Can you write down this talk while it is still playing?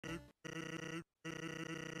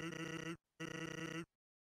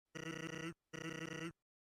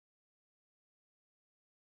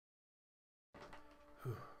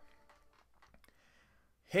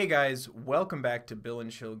Hey guys, welcome back to Bill and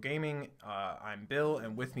Chill Gaming. I'm Bill,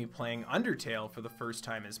 and with me playing Undertale for the first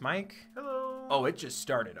time is Mike. Hello. Oh, it just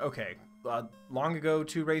started. Okay. Long ago,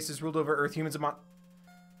 two races ruled over Earth, humans and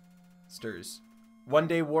monsters. One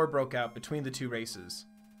day war broke out between the two races.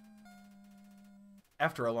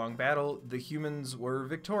 After a long battle, the humans were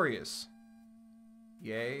victorious.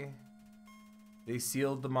 Yay. They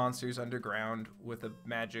sealed the monsters underground with a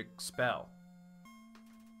magic spell.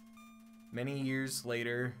 Many years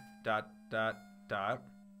later, ...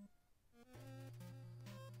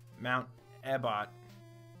 Mount Ebott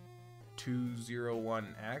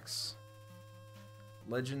 201X.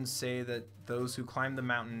 Legends say that those who climb the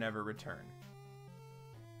mountain never return.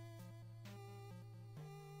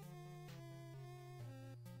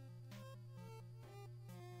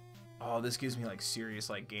 Oh, this gives me like serious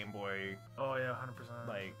like Game Boy. Oh yeah, 100%.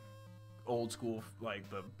 Like old school, like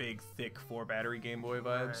the big thick 4-battery Game Boy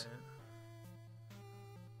vibes. Right.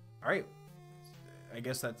 All right, I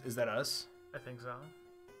guess is that us? I think so.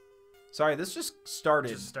 Sorry, this just started.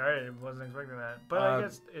 Just started. Wasn't expecting that, but I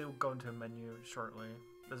guess it'll go into a menu shortly.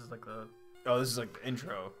 This is like the. Oh, this is like the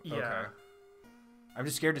intro. Yeah. Okay. I'm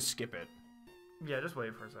just scared to skip it. Yeah, just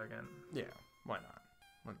wait for a second. Yeah, why not?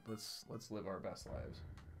 Let's live our best lives.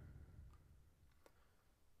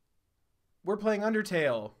 We're playing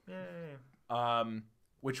Undertale. Yay.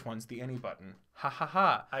 Which one's the any button? Ha ha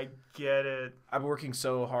ha. I get it. I'm working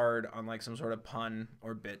so hard on like some sort of pun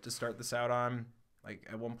or bit to start this out on. Like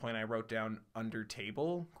at one point I wrote down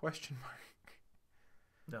Undertable ?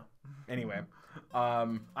 No. Anyway,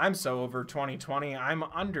 I'm so over 2020. I'm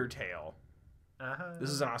Undertale. This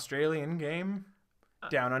is an Australian game.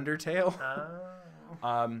 Down Undertale.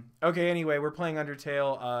 Okay, anyway, we're playing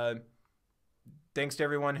Undertale. Thanks to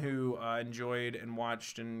everyone who enjoyed and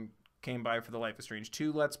watched and came by for the Life is Strange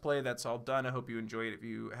 2 Let's Play. That's all done. I hope you enjoyed it if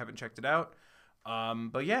you haven't checked it out.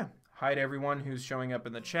 But yeah, hi to everyone who's showing up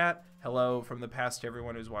in the chat. Hello from the past to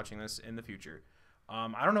everyone who's watching this in the future.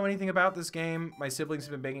 I don't know anything about this game. My siblings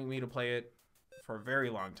have been begging me to play it for a very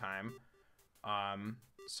long time.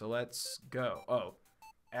 So let's go. Oh,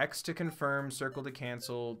 X to confirm, circle to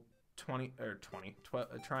cancel, 12,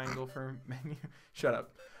 triangle for menu. Shut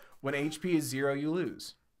up. When HP is 0, you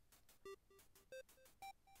lose.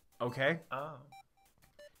 Okay. Oh.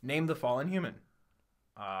 Name the fallen human.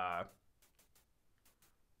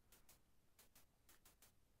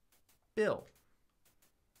 Bill.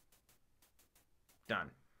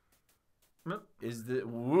 Done. Nope. Is the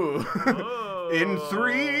woo in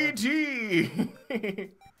 3D?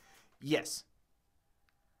 Yes.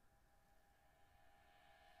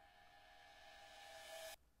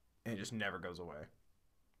 And it just never goes away.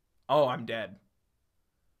 Oh, I'm dead.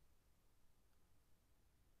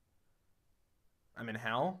 I'm in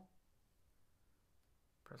hell?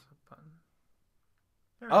 Press a button.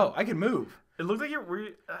 Oh, I can move. It looked like you're.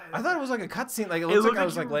 I thought it was like a cutscene. Like it looked like I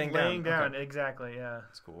was like laying down. Laying down, Okay. exactly. Yeah.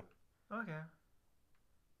 That's cool. Okay.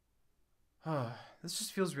 This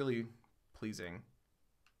just feels really pleasing.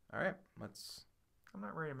 All right, let's. I'm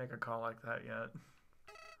not ready to make a call like that yet.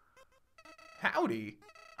 Howdy,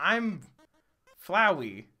 I'm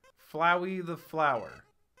Flowey. Flowey the flower.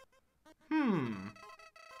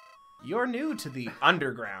 You're new to the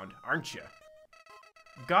underground, aren't you?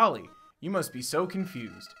 Golly, you must be so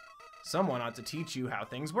confused. Someone ought to teach you how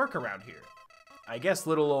things work around here. I guess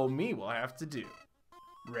little old me will have to do.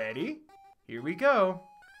 Ready? Here we go.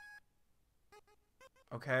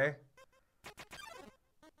 Okay.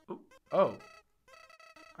 Oh.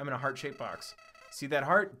 I'm in a heart-shaped box. See that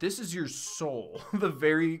heart? This is your soul. The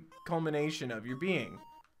very culmination of your being.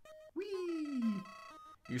 Whee!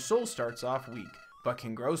 Your soul starts off weak, but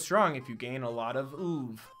can grow strong if you gain a lot of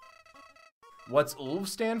oov. What's oov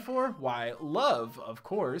stand for? Why, love, of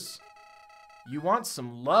course. You want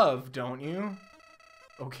some love, don't you?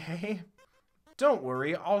 Okay. Don't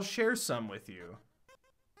worry, I'll share some with you.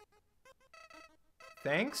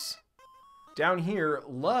 Thanks. Down here,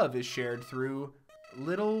 love is shared through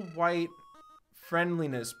little white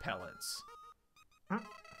friendliness pellets.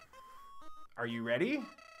 Are you ready?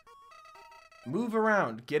 Move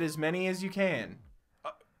around. Get as many as you can.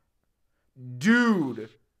 Dude.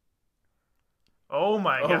 Oh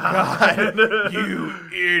my God. You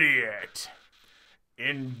idiot.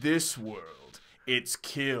 In this world, it's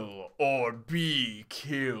kill or be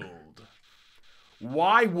killed.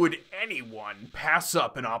 Why would anyone pass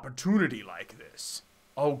up an opportunity like this?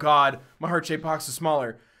 Oh God, my heart-shaped box is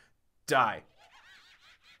smaller. Die.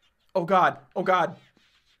 Oh God, oh God.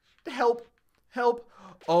 Help. Help.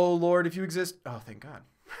 Oh, Lord, if you exist. Oh, thank God.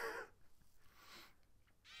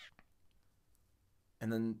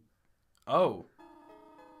 And then, oh.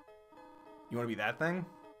 You want to be that thing?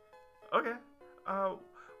 Okay.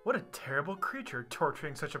 What a terrible creature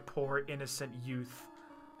torturing such a poor, innocent youth.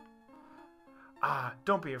 Ah,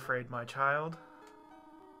 don't be afraid, my child.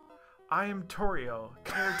 I am Torio,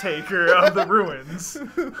 caretaker of the ruins.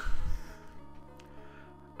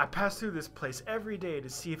 I pass through this place every day to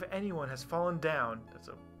see if anyone has fallen down.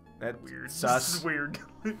 That's weird. Sus. This is weird.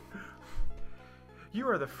 You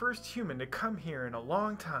are the first human to come here in a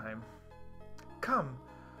long time. Come,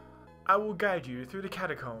 I will guide you through the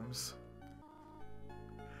catacombs.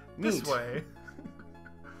 Neat. This way.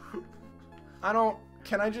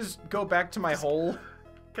 Can I just go back to my hole?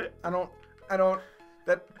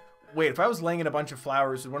 Wait, if I was laying in a bunch of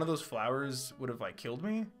flowers, one of those flowers would have, like, killed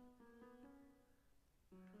me?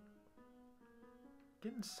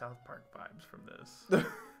 Getting South Park vibes from this.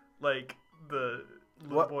 Like, the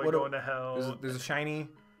little boy going to hell. There's a shiny...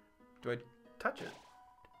 Do I... Touch it.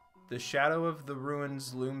 The shadow of the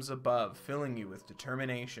ruins looms above, filling you with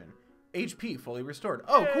determination. HP fully restored.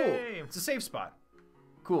 Oh, Yay! Cool. It's a safe spot.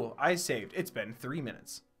 Cool. I saved. It's been 3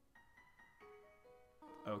 minutes.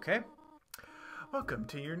 Okay. Welcome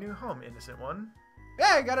to your new home, innocent one.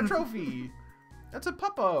 Hey, I got a trophy. That's a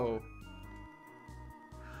puppo.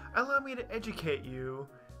 Allow me to educate you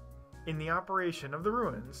in the operation of the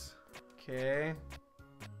ruins. Okay.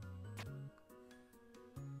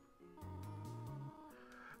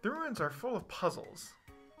 The ruins are full of puzzles.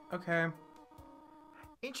 Okay.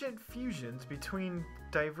 Ancient fusions between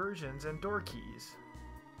diversions and door keys.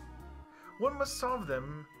 One must solve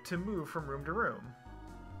them to move from room to room.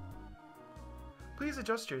 Please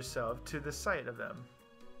adjust yourself to the sight of them.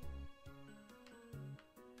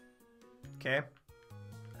 Okay.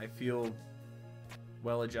 I feel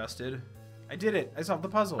well adjusted. I did it. I solved the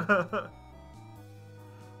puzzle. To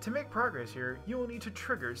make progress here, you will need to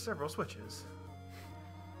trigger several switches.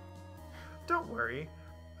 Don't worry.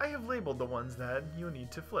 I have labeled the ones that you'll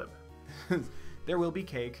need to flip. There will be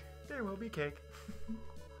cake. There will be cake.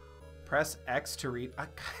 Press X to read. I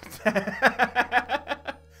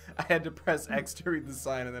had to press X to read the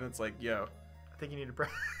sign, and then it's like, yo. I think you need to press.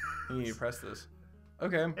 You need to press this.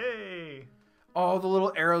 Okay. Hey. Oh, the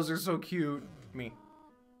little arrows are so cute. Me.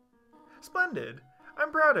 Splendid.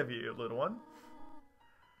 I'm proud of you, little one.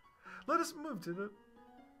 Let us move to the...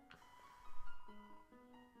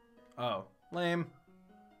 Oh, lame.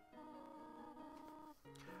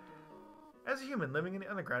 As a human living in the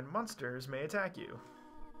underground, monsters may attack you.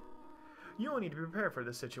 You will need to be prepared for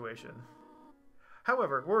this situation.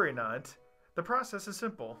 However, worry not. The process is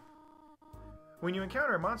simple. When you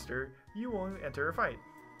encounter a monster, you will enter a fight.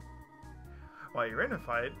 While you're in a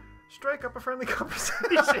fight, strike up a friendly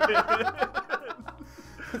conversation.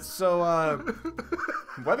 So,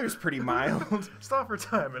 weather's pretty mild. Stop for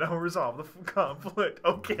time and I will resolve the conflict.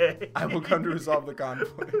 Okay. I will come to resolve the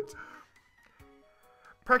conflict.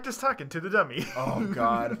 Practice talking to the dummy. Oh,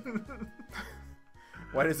 God.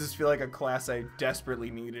 Why does this feel like a class I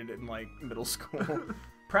desperately needed in, like, middle school?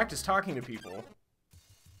 Practice talking to people.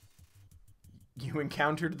 You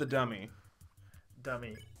encountered the dummy.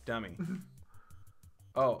 Dummy. Dummy.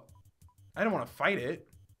 Oh. I don't want to fight it.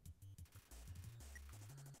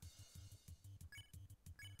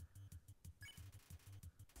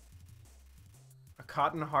 A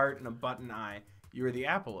cotton heart and a button eye. You are the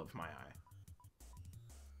apple of my eye.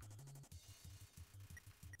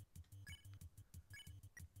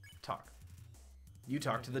 Talk. You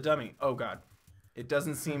talk to the dummy. Oh, God. It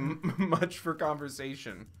doesn't seem much for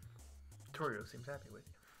conversation. Torio seems happy with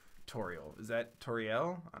you. Toriel. Is that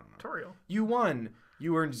Toriel? I don't know. Torio. You won.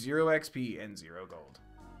 You earned 0 XP and 0 gold.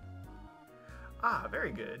 Ah,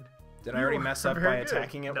 very good. Did I already mess up by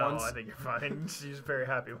attacking it once? No, I think you're fine. She's very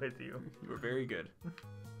happy with you. You were very good.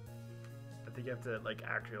 I think you have to, like,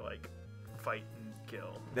 actually, like, fight and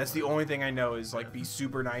kill. That's the only thing I know is, like, be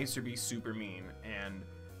super nice or be super mean. And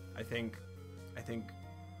I think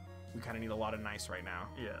we kind of need a lot of nice right now.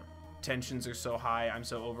 Yeah. Tensions are so high. I'm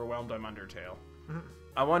so overwhelmed. I'm Undertale.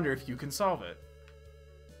 I wonder if you can solve it.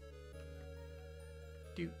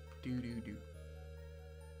 Do.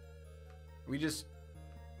 We just...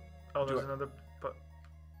 Oh, there's another...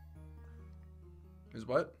 Is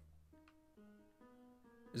what?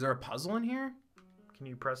 Is there a puzzle in here? Can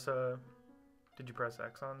you press Did you press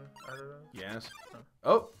X on either of those? Yes.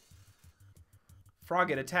 Oh!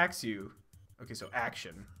 Frogget attacks you. Okay, so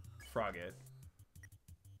action. Frogget.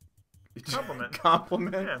 Compliment.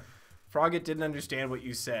 Compliment? Yeah. Frogget didn't understand what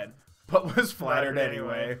you said, but was flattered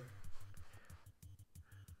anyway.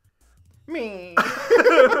 Me.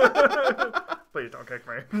 Please don't kick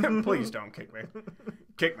me. Please don't kick me.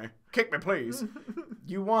 Kick me. Kick me, please.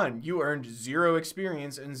 You won. You earned 0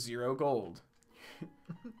 experience and 0 gold.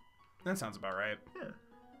 That sounds about right.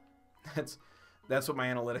 Yeah. That's what my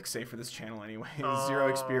analytics say for this channel anyway. 0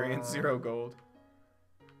 experience, 0 gold.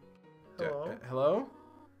 Hello? Hello?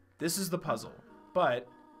 This is the puzzle. But,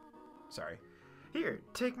 sorry. Here,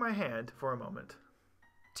 take my hand for a moment.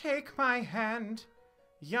 Take my hand,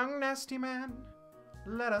 young nasty man.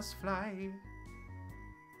 Let us fly.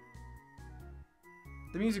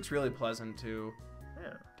 The music's really pleasant too.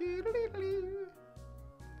 Yeah.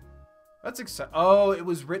 That's exciting. Oh, it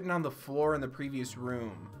was written on the floor in the previous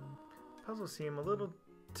room. Puzzles seem a little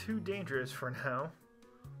too dangerous for now.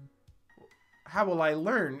 How will I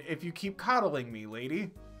learn if you keep coddling me,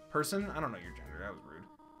 lady? Person? I don't know your gender. That was rude.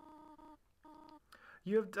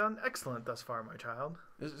 You have done excellent thus far, my child.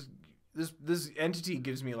 This entity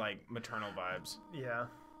gives me like maternal vibes. Yeah.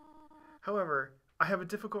 However, I have a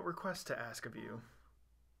difficult request to ask of you.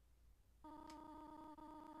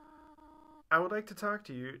 I would like to talk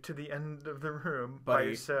to you to the end of the room by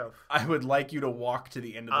yourself. I would like you to walk to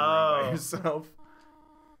the end of the room by yourself.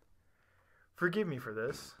 Forgive me for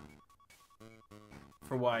this.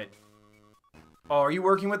 For what? Oh, are you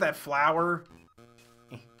working with that flower?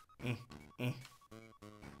 Is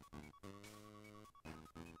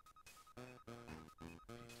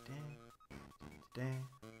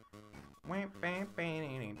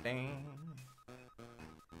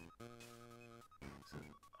it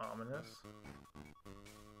ominous?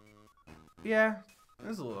 Yeah,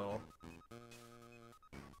 there's a little.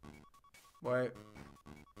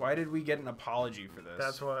 Why did we get an apology for this?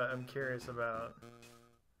 That's what I'm curious about.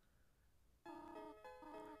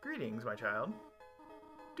 Greetings, my child.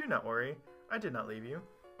 Do not worry, I did not leave you.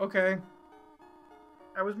 Okay.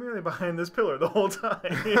 I was merely behind this pillar the whole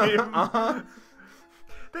time.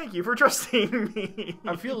 Thank you for trusting me.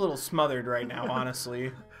 I feel a little smothered right now,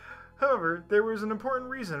 honestly. However, there was an important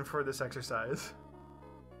reason for this exercise.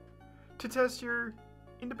 To test your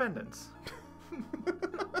independence.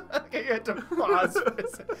 Okay, you had to pause.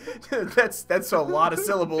 That's a lot of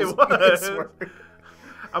syllables. It was.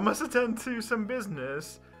 I must attend to some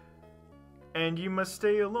business, and you must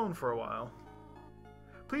stay alone for a while.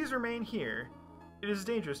 Please remain here. It is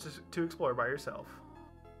dangerous to explore by yourself.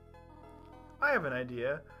 I have an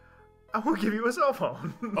idea. I will give you a cell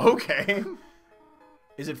phone. Okay.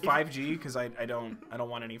 Is it 5G? Because I don't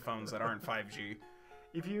want any phones that aren't 5G.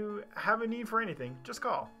 If you have a need for anything, just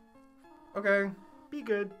call. Okay. Be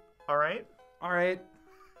good. All right? All right.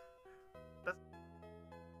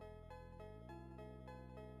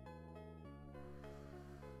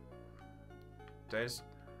 Do I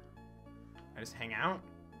just hang out?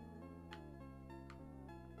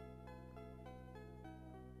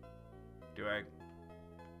 Do I?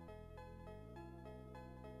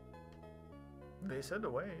 They said to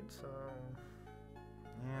wait, so...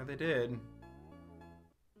 Yeah, they did.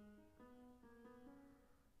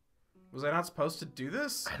 Was I not supposed to do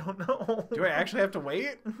this? I don't know. Do I actually have to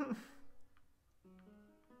wait?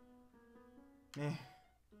 Eh.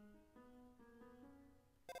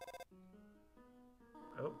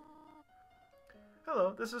 Oh.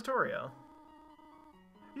 Hello, this is Toriel.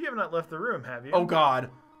 You have not left the room, have you? Oh, God.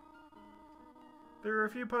 There are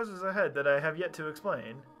a few puzzles ahead that I have yet to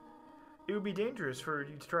explain. It would be dangerous for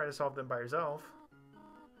you to try to solve them by yourself.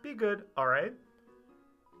 Be good, alright?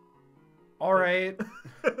 Alright.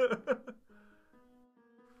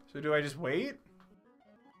 So do I just wait?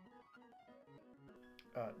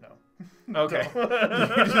 No. Okay.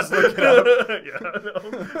 You just look it up. Yeah, no.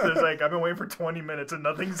 So it's like, I've been waiting for 20 minutes and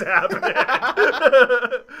nothing's happening.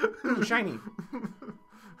 Ooh, shiny.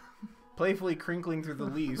 Playfully crinkling through the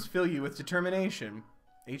leaves fill you with determination.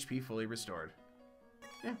 HP fully restored.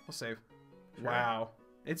 Yeah, we'll save. Sure. Wow.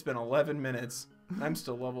 It's been 11 minutes. I'm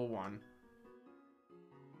still level 1.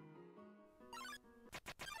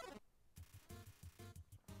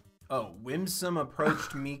 Oh, Whimsome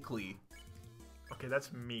approached meekly. Okay,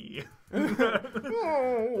 that's me.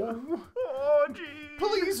 Oh, geez.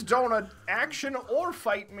 Please don't action or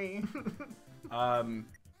fight me.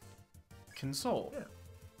 Console. Yeah.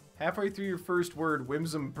 Halfway through your first word,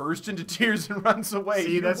 Whimsome bursts into tears and runs away.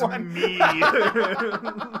 See, that's me.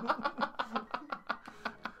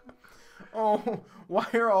 Oh, why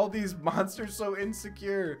are all these monsters so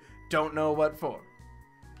insecure? Don't know what for.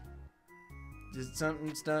 Just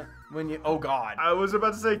something stuck when you... Oh, God. I was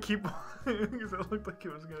about to say keep because it looked like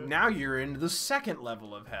it was going to... Now you're in the second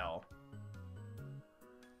level of hell.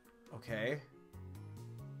 Okay.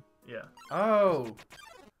 Yeah. Oh.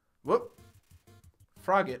 Whoop.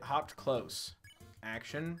 Frogget hopped close.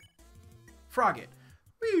 Action. Frogget.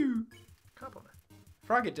 Woo. Compliment.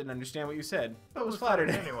 Frogget didn't understand what you said, but was was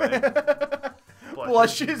flattered flattered anyway.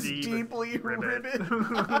 Blushes deeply ribbit.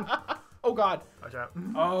 Oh, God. Watch out.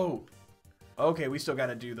 Oh. Okay, we still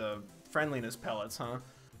gotta do the friendliness pellets, huh?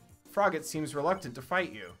 Frogget seems reluctant to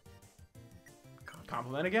fight you.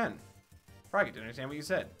 Compliment again. Frogget didn't understand what you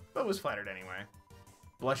said, but was flattered anyway.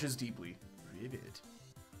 Blushes deeply. Ribbit.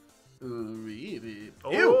 Ribbit.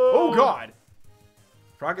 Oh. Ew! Oh, God!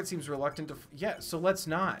 Frogget seems reluctant to... Yeah, so let's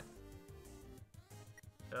not.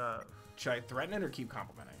 Should I threaten it or keep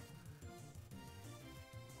complimenting?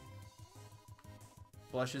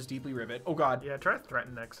 Blushes deeply ribbit. Oh, God. Yeah, try to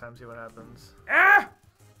threaten next time, see what happens. Ah!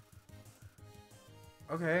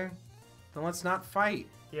 Okay. Then let's not fight.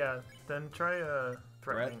 Yeah, then try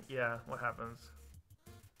threatening. Yeah, what happens?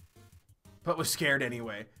 But was scared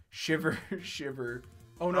anyway. Shiver, shiver.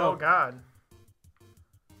 Oh, no. Oh, God.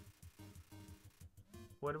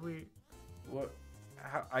 What do we... What?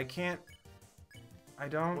 How, I can't... I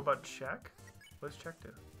don't... What about check? What does check do?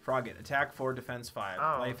 Frogget, attack 4, defense 5.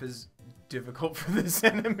 Oh. Life is difficult for this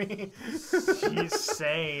enemy. Jeez,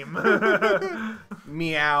 same.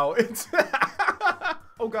 Meow. It's...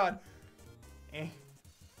 Oh, God. Eh.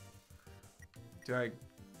 Do I...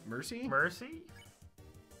 Mercy? Mercy?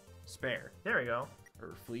 Spare. There we go.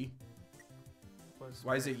 Or flee. Was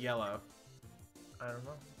Why is it yellow? I don't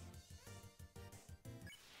know.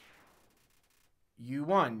 You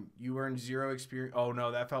won. You earned 0 experience. Oh,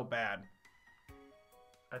 no, that felt bad.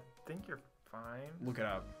 I think you're fine. Look it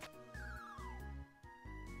up.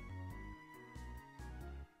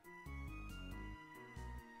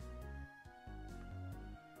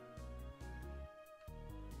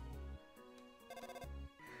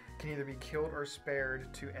 Can either be killed or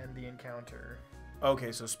spared to end the encounter.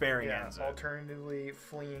 Okay, so sparing Yeah, ends it. alternatively,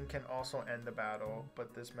 fleeing can also end the battle,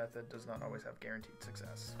 but this method does not always have guaranteed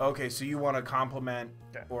success. Okay, so you want to compliment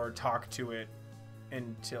Yeah. or talk to it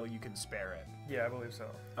until you can spare it. Yeah, I believe so.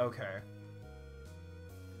 Okay.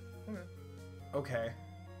 Okay. Okay.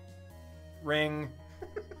 Ring.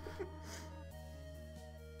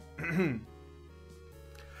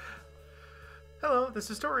 Hello,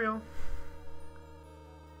 this is Torio.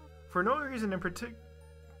 For no reason in particular,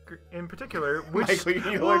 which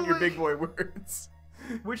Michael, you learn your big boy words.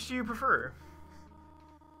 which do you prefer?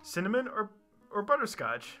 Cinnamon or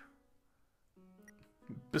butterscotch?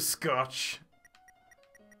 Biscotch.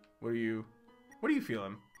 What are you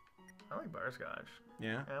feeling? I like butterscotch.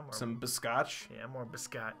 Yeah? Yeah, more- Some biscotch? Yeah, more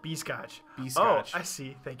B-scotch. B-scotch. Oh, I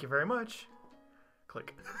see. Thank you very much.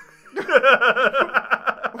 Click.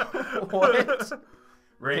 What?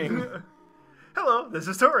 Ring. Hello, this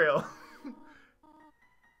is Toriel.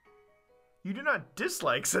 You do not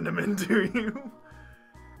dislike cinnamon, do you?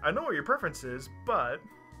 I know what your preference is, but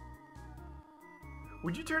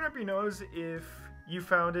would you turn up your nose if you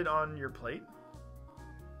found it on your plate?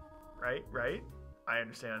 Right? I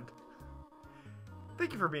understand.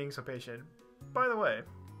 Thank you for being so patient. By the way.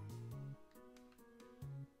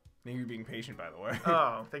 Thank you for being patient, by the way.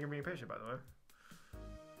 Oh, thank you for being patient, by the way.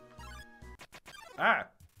 Ah.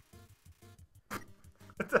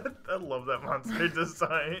 I love that monster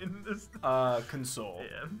design. Console.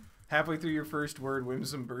 Yeah. Halfway through your first word,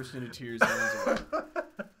 Whimsum burst into tears and runs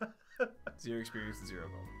away. 0 experience and 0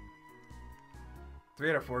 gold.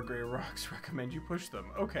 3 out of 4 gray rocks recommend you push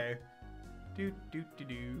them. Okay. Do. You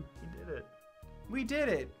did it. We did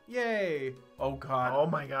it! Yay! Oh, God. Oh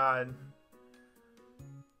my god.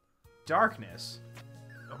 Darkness.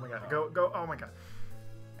 Oh my god. Go. Oh my god.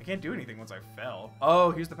 I can't do anything once I fell.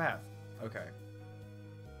 Oh, here's the path. Okay.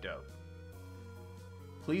 Dope.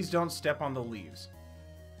 Please don't step on the leaves.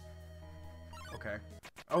 Okay.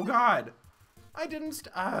 Oh, God! I didn't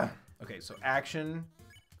Okay, so action.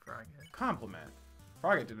 Frogget. Compliment.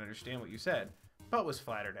 Frogget didn't understand what you said, but was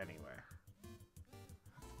flattered anyway.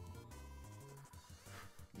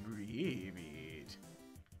 Ribbit.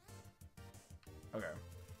 Okay.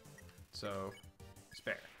 So,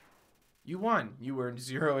 spare. You won. You earned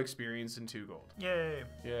 0 experience and 2 gold. Yay.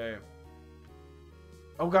 Yay.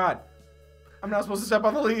 Oh, God. I'm not supposed to step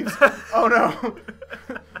on the leaves. Oh, no.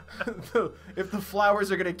 If the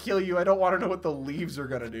flowers are going to kill you, I don't want to know what the leaves are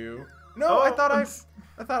going to do. No, Oh, I thought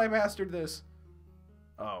I mastered this.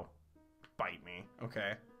 Oh. Bite me.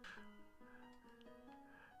 Okay.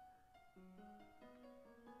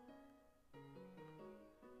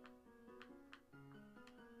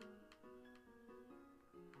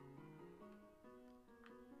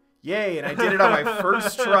 Yay, and I did it on my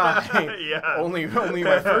first try. Yeah. Only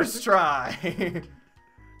my first try.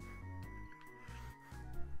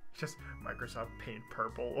 Just Microsoft Paint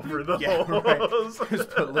purple over the Yeah, right. holes.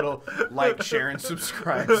 Just put little like, share, and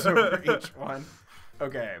subscribes over each one.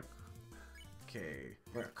 Okay. Okay.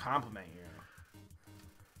 We're gonna compliment you.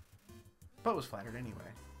 But was flattered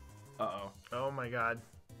anyway. Uh-oh. Oh my god.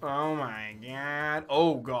 Oh my god.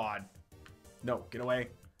 Oh god. No, get away.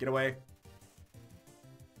 Get away.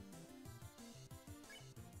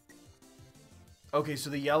 Okay, so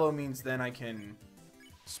the yellow means then I can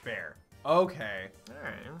spare. Okay.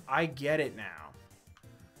 Alright. I get it now.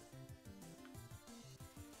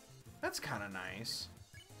 That's kind of nice.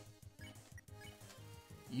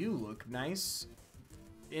 You look nice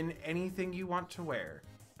in anything you want to wear.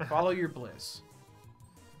 Follow your bliss.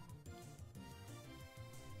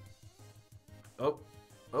 Oh.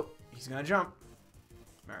 Oh, he's gonna jump.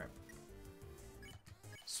 Alright.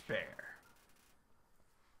 Spare.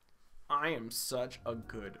 I am such a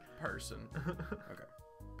good person. Okay.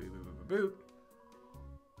 Boop, boop, boop, boop.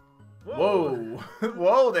 Whoa.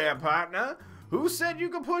 Whoa there, partner. Who said you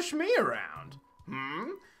could push me around?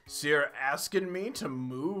 So you're asking me to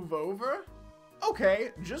move over?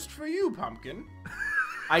 Okay, just for you, pumpkin.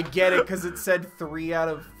 I get it, because it said 3 out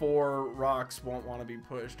of 4 rocks won't want to be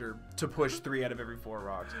pushed, or to push 3 out of every 4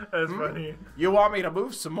 rocks. That's funny. You want me to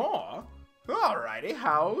move some more? Alrighty,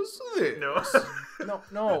 how's this? No.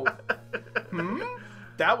 No.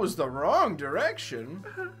 That was the wrong direction.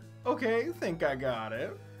 Okay, think I got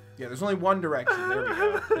it. Yeah, there's only one direction. There we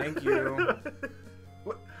go. Thank you.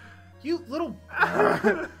 What? You little...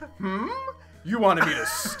 You wanted me to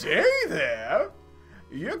stay there?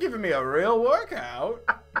 You're giving me a real workout.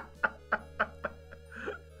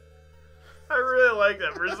 I really like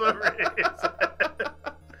that for some reason.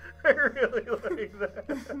 I really like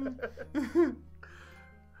that.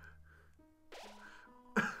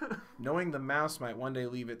 Knowing the mouse might one day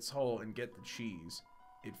leave its hole and get the cheese,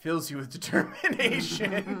 it fills you with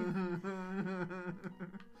determination.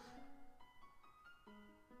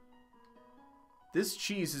 This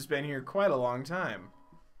cheese has been here quite a long time.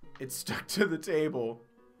 It's stuck to the table.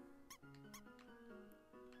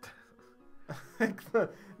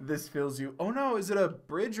 This fills you. Oh no, is it a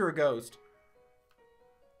bridge or a ghost?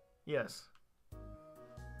 Yes. I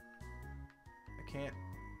can't.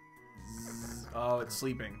 Oh, it's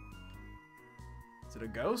sleeping. Is it a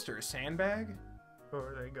ghost or a sandbag?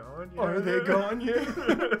 Are they gone yet? Are they gone yet?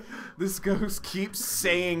 This ghost keeps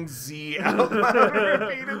saying Z out loud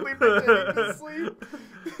repeatedly, pretending to sleep.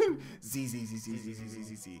 Z, Z, Z, Z, Z, Z, Z,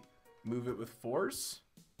 Z, Z. Move it with force?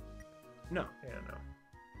 No. Yeah, no.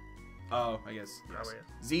 Oh, I guess. Yes.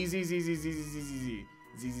 Z, Z, Z, Z, Z, Z, Z, Z, Z.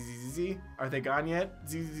 Z, Z, Z, Z, Z. Are they gone yet?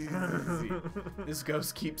 Z, Z, Z, Z, Z, Z. This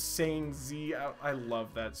ghost keeps saying Z out. I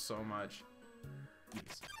love that so much.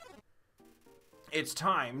 Yes. It's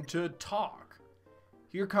time to talk.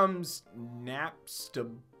 Here comes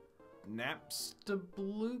Napstabluke.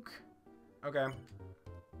 Okay.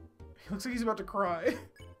 He looks like he's about to cry.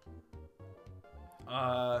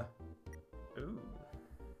 Ooh.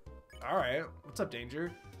 Alright. What's up,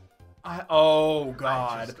 Danger? Oh,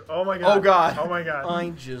 God. Oh, my God. Oh, God. Oh, my God. I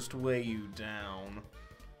just weigh you down.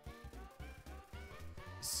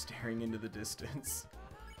 Staring into the distance.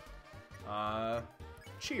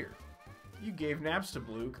 Cheer. You gave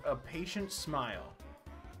Napstabluke a patient smile.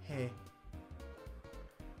 Hey.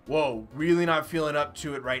 Whoa, really not feeling up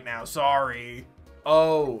to it right now. Sorry.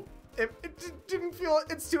 Oh. It didn't feel...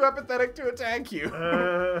 It's too apathetic to attack you.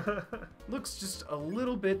 Looks just a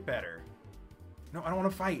little bit better. No, I don't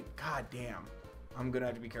want to fight. God damn. I'm going to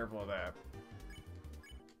have to be careful of that.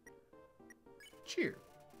 Cheer.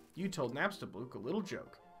 You told Napstabluke a little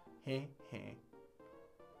joke. Hey, hey.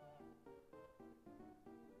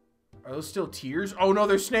 Are those still tears? Oh no,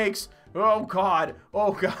 they're snakes! Oh god!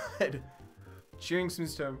 Oh god! Cheering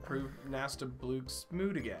seems to improve Napstabluke's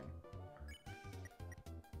mood again.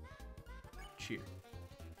 Cheer.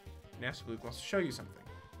 Napstabluke wants to show you something.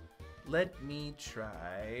 Let me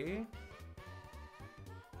try...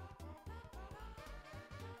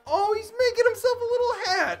 Oh, he's making himself a little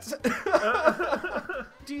hat!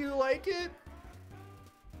 Do you like it?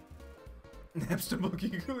 Napstabluke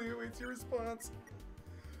eagerly awaits your response.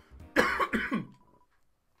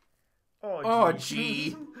 Oh,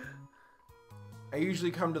 gee. I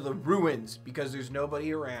usually come to the ruins because there's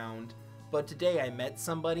nobody around, but today I met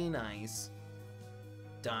somebody nice. ...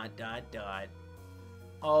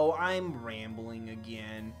 Oh, I'm rambling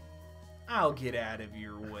again. I'll get out of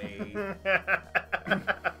your way.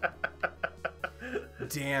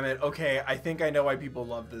 Damn it. Okay, I think I know why people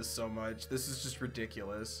love this so much. This is just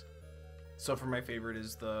ridiculous. So for my favorite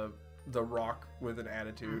is the rock with an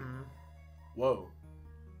attitude. Mm-hmm. Whoa.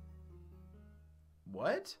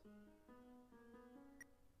 What?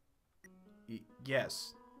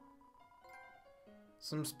 Yes.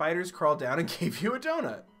 Some spiders crawled down and gave you a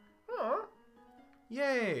donut. Aw.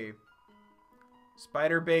 Yay.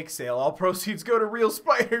 Spider bake sale. All proceeds go to real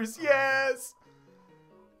spiders. Yes!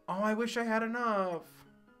 Oh, I wish I had enough.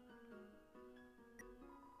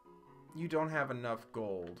 You don't have enough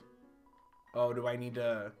gold. Oh, do I need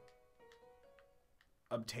to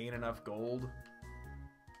obtain enough gold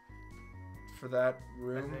for that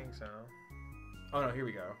room? I think so. Oh, no, here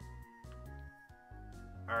we go.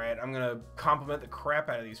 Alright, I'm gonna compliment the crap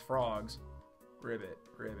out of these frogs. Ribbit,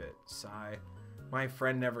 ribbit, sigh. My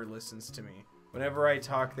friend never listens to me. Whenever I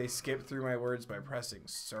talk, they skip through my words by pressing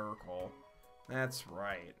circle. That's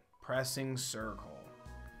right. Pressing circle.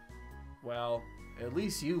 Well, at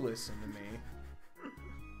least you listen to me.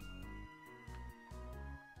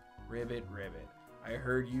 Ribbit, ribbit. I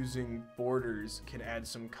heard using borders can add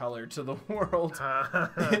some color to the world.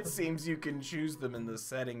 It seems you can choose them in the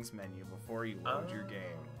settings menu before you load your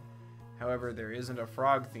game. However, there isn't a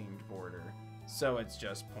frog-themed border, so it's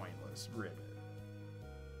just pointless. Ribbit.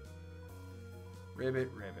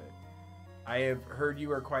 Ribbit, ribbit. I have heard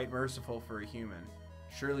you are quite merciful for a human.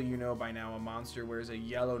 Surely you know by now a monster wears a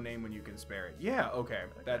yellow name when you can spare it. Yeah, okay.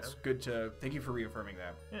 That's good to... Thank you for reaffirming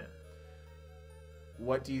that. Yeah.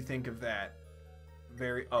 What do you think of that?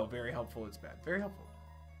 Very helpful. It's bad. Very helpful.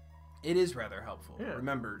 It is rather helpful. Yeah.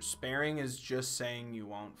 Remember, sparing is just saying you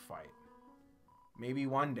won't fight. Maybe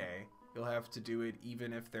one day you'll have to do it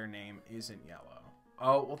even if their name isn't yellow.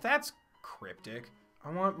 Oh, well that's cryptic. I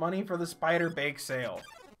want money for the spider bake sale.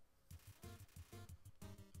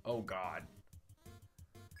 Oh god.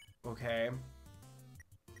 Okay.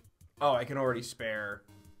 Oh, I can already spare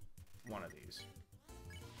one of these.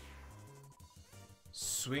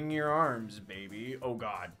 Swing your arms, baby. Oh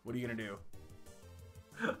god, what are you gonna do?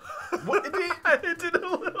 What did it did a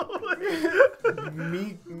little.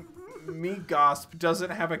 Me Gosp doesn't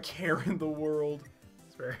have a care in the world.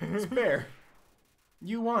 Spare. Spare.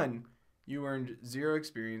 You won. You earned 0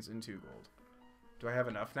 experience and 2 gold. Do I have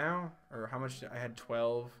enough now? Or how much? I had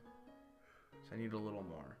 12. So I need a little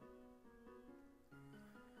more.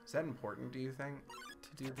 Is that important, do you think?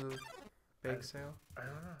 To do the bake sale? I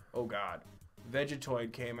don't know. Oh god.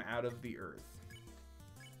 Vegetoid came out of the earth.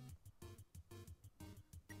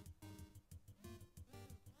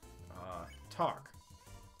 Talk.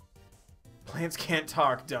 Plants can't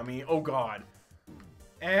talk, dummy. Oh god.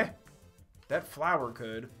 That flower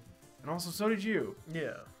could. And also so did you.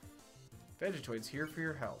 Yeah. Vegetoid's here for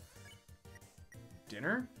your health.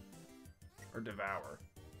 Dinner? Or devour?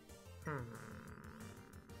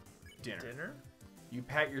 Dinner. Dinner? You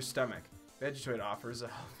pat your stomach. Vegetoid offers a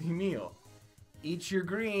healthy meal. Eat your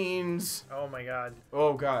greens. Oh my god.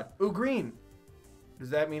 Oh god. Ooh, green. Does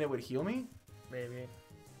that mean it would heal me? Maybe.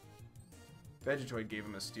 Vegetoid gave a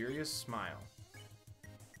mysterious smile.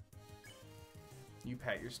 You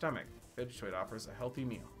pat your stomach. Vegetoid offers a healthy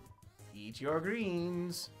meal. Eat your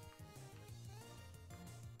greens.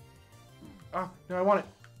 Oh, no, I want it.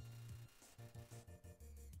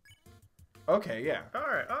 Okay, yeah.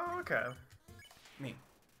 Alright. Oh, okay. Me.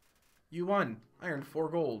 You won. I earned 4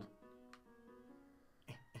 gold.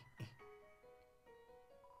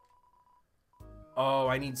 Oh,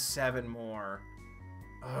 I need 7 more.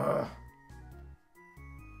 Ugh.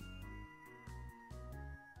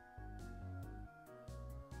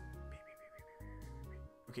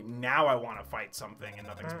 Okay, now I want to fight something and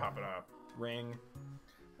nothing's popping up. Ring.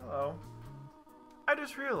 Hello. I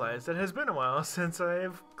just realized that it has been a while since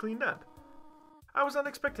I've cleaned up. I was not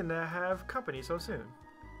expecting to have company so soon.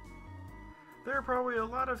 There are probably a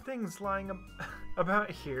lot of things lying about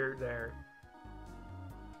here there.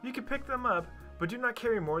 You can pick them up, but do not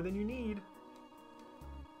carry more than you need.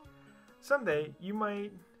 Someday, you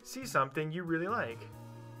might see something you really like.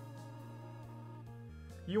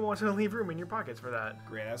 You want to leave room in your pockets for that.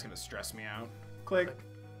 Great, that's going to stress me out. Click.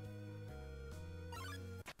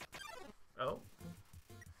 Oh.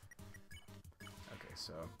 Okay,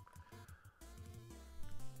 so...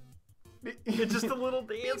 It's just a little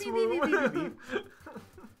dance move.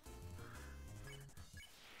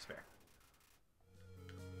 Spare.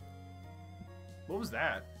 What was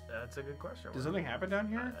that? That's a good question. Did something happen down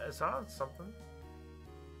here? I saw something.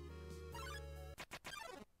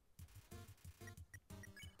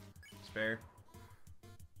 Spare.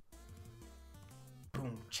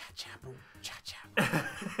 Boom, cha cha, boom, cha cha.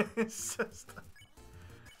 It's just...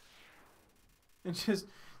 It just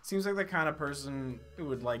seems like the kind of person who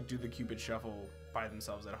would like do the Cupid shuffle by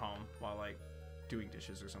themselves at home while like doing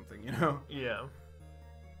dishes or something, you know? Yeah.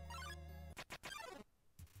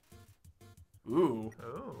 Ooh.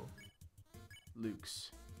 Oh.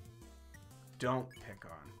 Luke's. Don't pick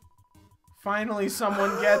on. Finally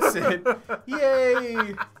someone gets it.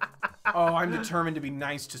 Yay! Oh, I'm determined to be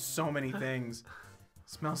nice to so many things.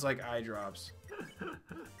 Smells like eye drops.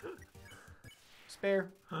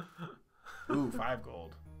 Spare. Ooh, 5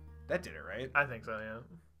 gold. That did it, right? I think so, yeah.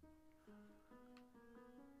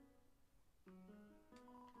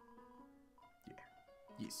 Yeah.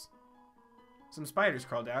 Yes. Some spiders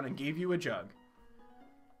crawled down and gave you a jug.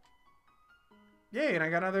 Yay, and I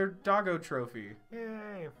got another doggo trophy.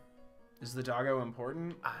 Yay. Is the doggo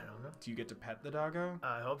important? I don't know. Do you get to pet the doggo?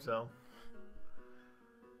 I hope so.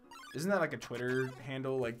 Isn't that like a Twitter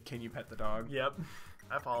handle? Like, can you pet the dog? Yep.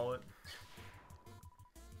 I follow it.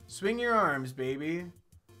 Swing your arms, baby.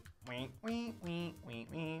 Wee, wee, wee, wee,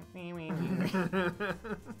 wee, wee, wee, wee.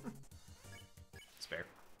 Spare.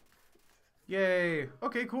 Yay.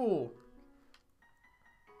 Okay, cool.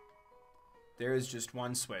 There is just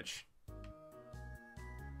one switch.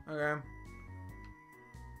 Okay.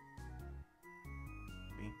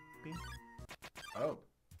 Beep, beep. Oh.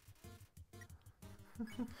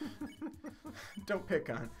 Don't pick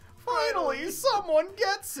on. Finally, someone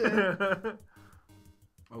gets it.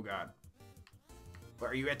 Oh God.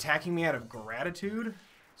 Are you attacking me out of gratitude?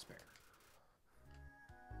 Spare.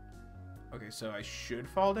 Okay, so I should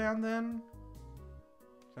fall down then?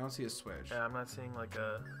 I don't see a switch. Yeah, I'm not seeing like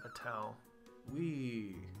a towel.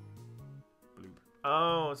 Wee. Bloop.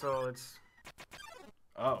 Oh, so it's...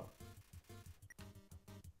 Oh.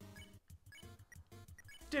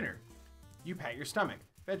 Dinner. You pat your stomach.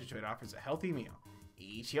 Vegetoid offers a healthy meal.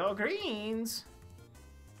 Eat your greens.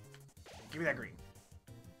 Give me that green.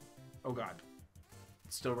 Oh God.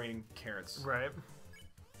 It's still raining carrots. Right.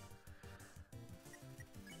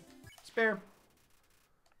 Spare.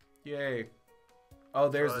 Yay. Oh,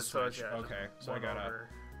 there's the So switch. yeah, Okay, so I got a...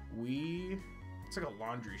 It's like a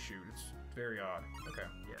laundry chute. It's very odd. Okay.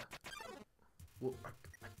 Yeah. Well,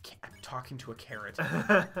 I'm talking to a carrot.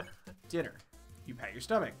 Dinner. You pat your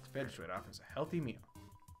stomach. Vegetoid offers a healthy meal.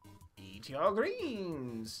 Eat your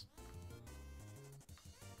greens.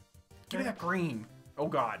 Give me that green. Oh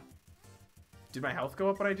God. Did my health go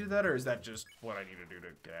up when I did that, or is that just what I need to do to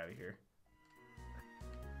get out of here?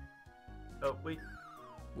 Oh, wait.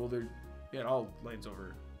 Well, there... Yeah, it all lanes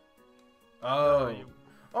over. Oh. you...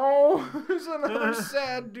 Oh, there's another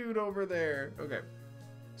sad dude over there. Okay.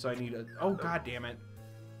 So I need a... Oh, God damn it.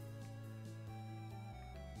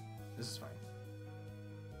 This is fine.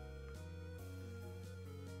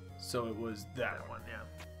 So it was that one.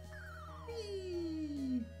 Yeah.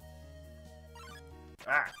 Whee!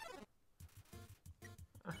 Ah.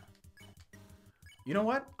 You know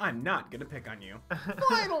what? I'm not gonna pick on you.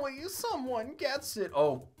 Finally, someone gets it.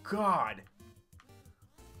 Oh, God.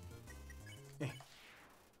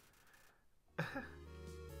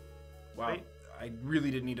 Wow. Wait. I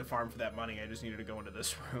really didn't need to farm for that money. I just needed to go into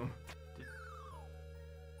this room.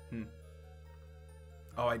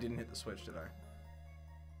 Oh, I didn't hit the switch, did I?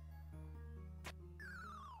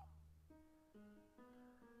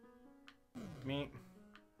 Me.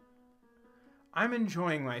 I'm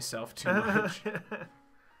enjoying myself too much.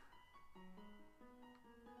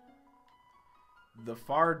 The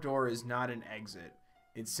far door is not an exit.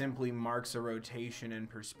 It simply marks a rotation in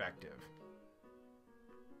perspective.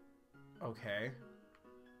 Okay.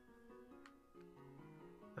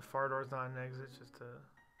 The far door's not an exit, just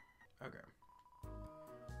a... Okay.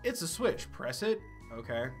 It's a switch. Press it.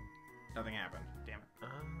 Okay. Nothing happened. Damn it.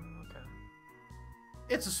 Okay.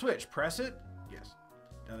 It's a switch. Press it. Yes.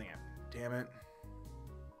 Nothing happened. Damn it.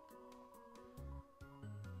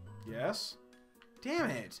 Yes. Damn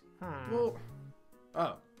it. Well.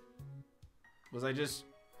 Oh. Was I just...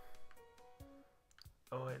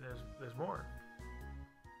 Oh wait, there's more.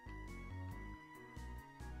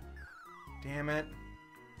 Damn it.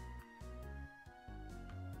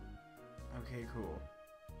 Okay, cool.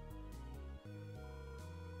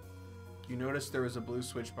 You noticed there was a blue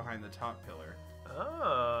switch behind the top pillar.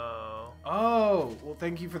 Oh. Oh, well,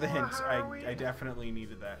 thank you for the Well, hints. how are we- I definitely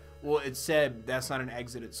needed that. Well, it said that's not an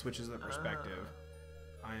exit. It switches the perspective.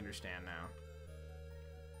 I understand now.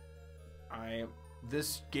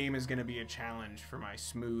 This game is going to be a challenge for my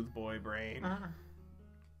smooth boy brain.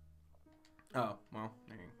 Oh, well,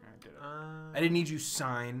 I did it. I didn't need you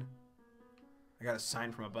sign. I got a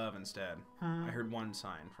sign from above instead. I heard one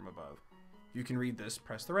sign from above. You can read this.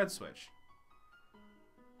 Press the red switch.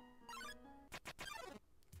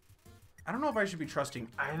 I don't know if I should be trusting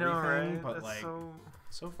everything, I know, right? but That's like, so...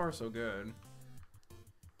 so far so good.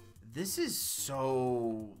 This is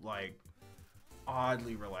so like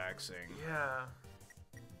oddly relaxing. Yeah.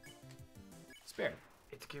 Spare.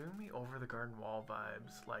 It's giving me Over the Garden Wall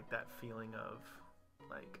vibes, like that feeling of,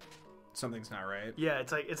 like... Something's not right. Yeah,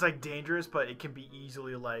 it's like dangerous, but it can be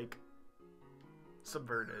easily like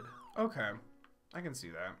subverted. Okay, I can see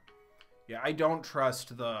that. Yeah, I don't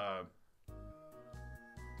trust the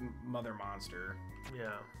mother monster.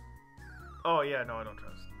 Yeah. Oh yeah, no, I don't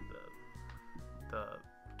trust the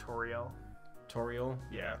Toriel. Toriel?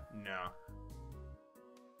 Yeah. No.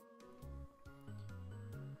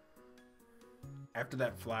 After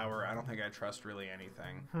that flower, I don't think I trust really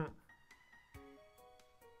anything.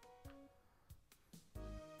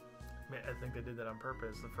 Man, I think they did that on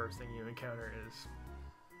purpose. The first thing you encounter is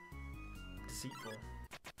deceitful.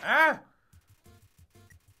 Ah!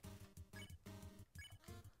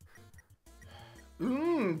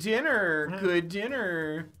 Dinner. Good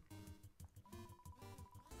dinner.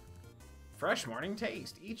 Fresh morning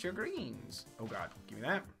taste. Eat your greens. Oh god, give me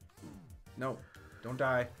that. No, don't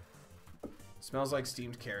die. Smells like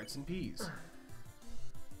steamed carrots and peas.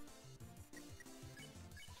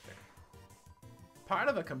 Part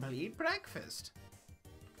of a complete breakfast.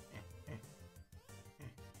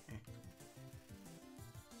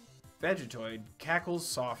 Vegetoid cackles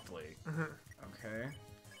softly. Okay.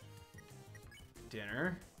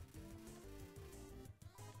 Dinner.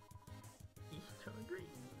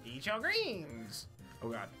 Eat your greens. Oh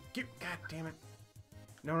god. God damn it.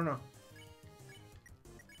 No.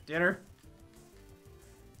 Dinner.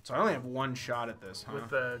 So I only have one shot at this, huh? With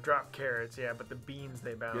the drop carrots, yeah, but the beans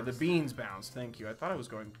they bounce. Yeah, the beans bounce. Thank you. I thought I was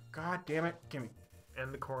going. God damn it. Gimme.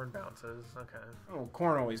 And the corn bounces. Okay. Oh,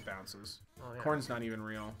 corn always bounces. Oh, yeah. Corn's not even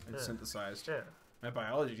real. It's synthesized. Yeah. My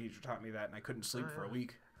biology teacher taught me that, and I couldn't sleep for a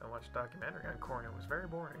week. I watched a documentary on corn. It was very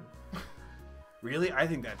boring. Really? I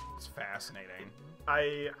think that's fascinating.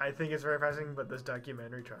 I think it's very fascinating, but this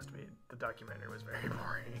documentary, trust me, the documentary was very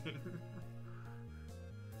boring.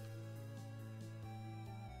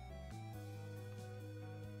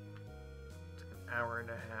 It's an hour and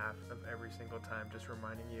a half of every single time just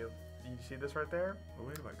reminding you. You see this right there? Oh,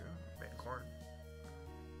 where do I go? Man, corn.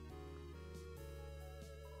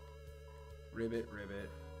 Ribbit.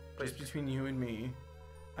 Just between you and me,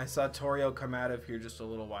 I saw Toriel come out of here just a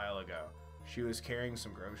little while ago. She was carrying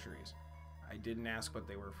some groceries. I didn't ask what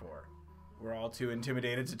they were for. We're all too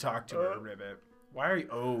intimidated to talk to her, Ribbit. Why are you...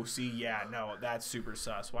 Oh, see, yeah, no, that's super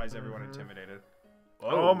sus. Why is everyone intimidated?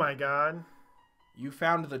 Oh my god. You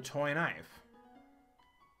found the toy knife.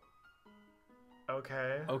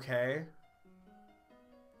 Okay.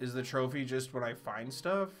 Is the trophy just when I find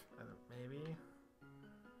stuff? Maybe.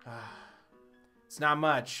 It's not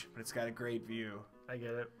much, but it's got a great view. I get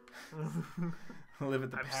it. Live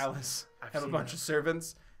at the palace, I've have a seen bunch that. of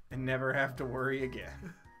servants, and never have to worry again.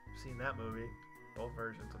 I've seen that movie. Both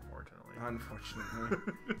versions, unfortunately.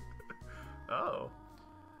 Unfortunately. Oh.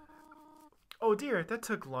 Oh dear, that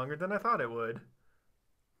took longer than I thought it would.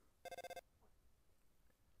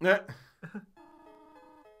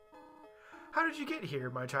 How did you get here,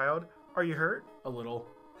 my child? Are you hurt? A little.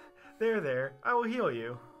 There. I will heal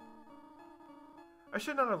you. I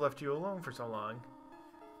should not have left you alone for so long.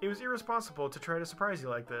 It was irresponsible to try to surprise you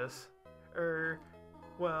like this.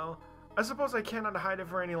 Well, I suppose I cannot hide it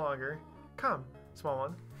for any longer. Come, small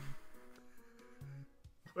one.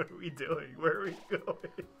 What are we doing? Where are we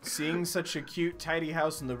going? Seeing such a cute, tidy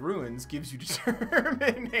house in the ruins gives you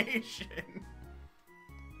determination.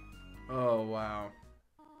 Oh, wow.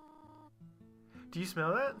 Do you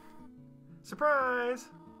smell that? Surprise!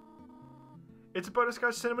 It's a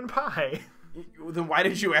butterscotch cinnamon pie. Then why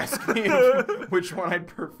did you ask me which one I'd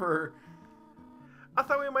prefer? I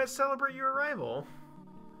thought we might celebrate your arrival.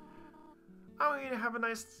 I want you to have a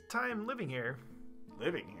nice time living here.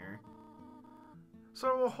 Living here?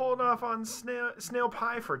 So we'll hold off on snail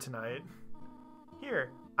pie for tonight.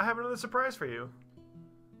 Here, I have another surprise for you.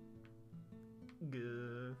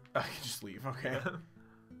 Good. I can just leave, okay.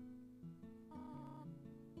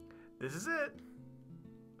 This is it.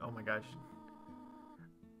 Oh my gosh.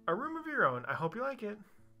 A room of your own. I hope you like it.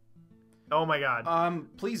 Oh my god.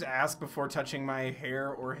 Please ask before touching my hair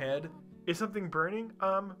or head. Is something burning?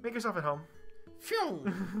 Make yourself at home.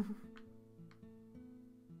 Phew!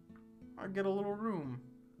 I get a little room.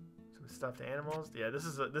 Some stuffed animals. Yeah, this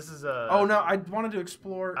is a. Oh no, I wanted to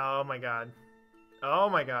explore. Oh my god. Oh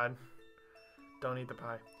my god. Don't eat the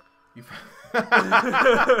pie. You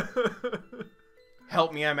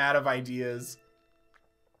Help me, I'm out of ideas.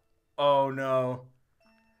 Oh no.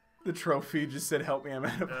 The trophy just said, help me, I'm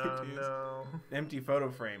out of ideas. No. Empty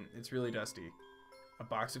photo frame. It's really dusty. A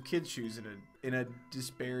box of kids' shoes in a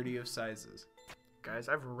disparity of sizes. Guys,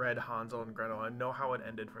 I've read Hansel and Gretel. I know how it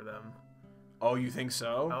ended for them. Oh, you think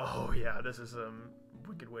so? Oh yeah, this is some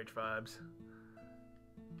Wicked Witch vibes.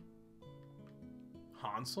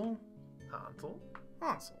 Hansel? Hansel?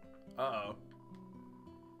 Uh-oh.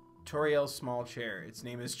 Toriel's small chair. Its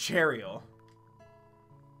name is Chariel.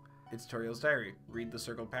 It's Toriel's diary. Read the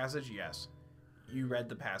circled passage? Yes. You read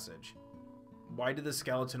the passage. Why did the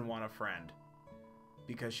skeleton want a friend?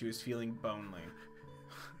 Because she was feeling bonely.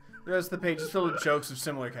 The rest of the page is filled with jokes of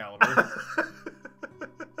similar caliber.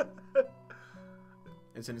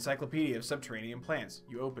 It's an encyclopedia of subterranean plants.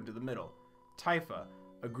 You open to the middle. Typha,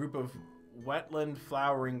 a group of wetland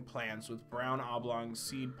flowering plants with brown oblong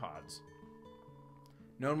seed pods.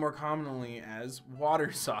 Known more commonly as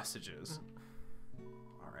water sausages.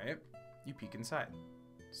 Alright, you peek inside.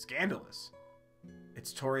 Scandalous.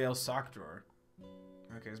 It's Toriel's sock drawer.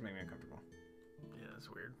 Okay, this makes me uncomfortable. Yeah, that's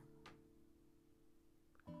weird.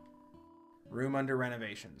 Room under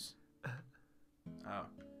renovations. Oh.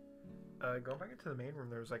 Going back into the main room,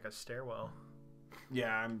 there was like a stairwell.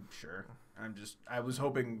 Yeah, I'm sure. I was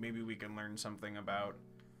hoping maybe we can learn something about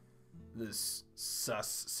this sus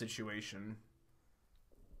situation.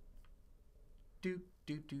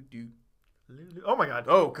 Oh my god.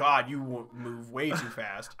 Oh god, you move way too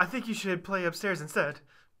fast. I think you should play upstairs instead.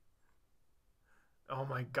 Oh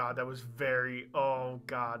my god, that was oh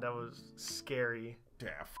god, that was scary.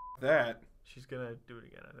 Yeah, that. She's gonna do it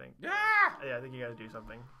again, I think. Yeah! Yeah, I think you gotta do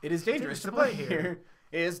something. It is dangerous to play here.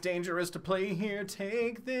 It's dangerous to play here.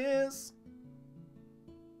 Take this.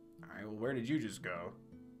 Alright, well, where did you just go?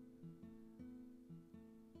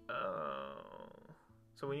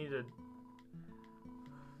 So we need to...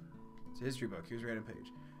 It's a history book. Here's a random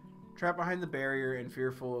page. Trapped behind the barrier and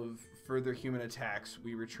fearful of further human attacks,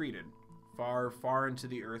 we retreated. Far, far into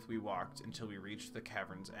the earth we walked until we reached the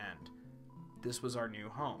cavern's end. This was our new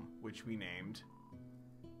home, which we named...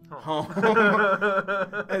 Home.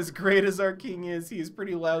 As great as our king is, he's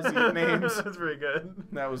pretty lousy at names. That's pretty good.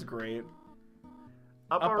 That was great.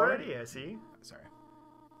 Up already, I see. Sorry.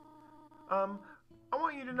 I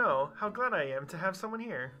want you to know how glad I am to have someone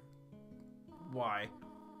here. Why?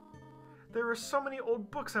 There are so many old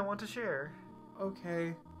books I want to share.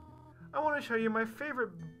 Okay. I want to show you my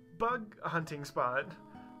favorite bug hunting spot.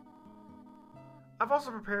 I've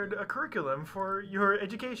also prepared a curriculum for your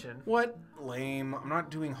education. What? Lame. I'm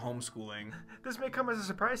not doing homeschooling. This may come as a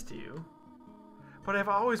surprise to you, but I've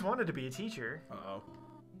always wanted to be a teacher. Uh-oh.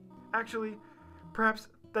 Actually, perhaps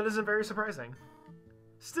that isn't very surprising.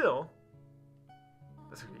 Still,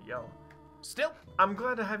 that's gonna yell. Still, I'm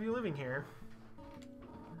glad to have you living here.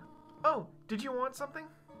 Oh, did you want something?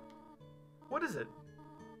 What is it?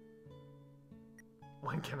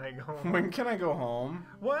 When can I go home? When can I go home?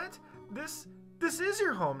 What? This is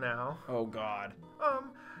your home now. Oh, God.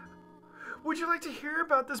 Would you like to hear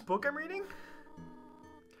about this book I'm reading?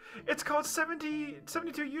 It's called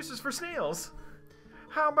 72 Uses for Snails.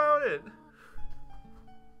 How about it?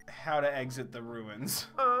 How to exit the ruins.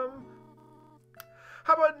 How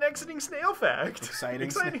about an exiting snail fact? Exciting.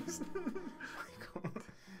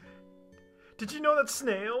 Did you know that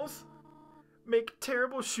snails make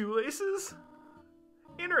terrible shoelaces?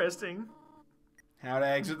 Interesting. How to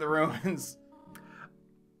exit the ruins.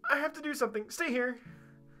 I have to do something. Stay here.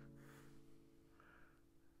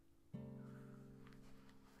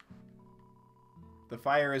 The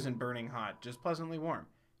fire isn't burning hot, just pleasantly warm.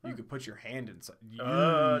 You could put your hand inside.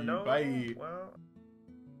 No. Bye. Well.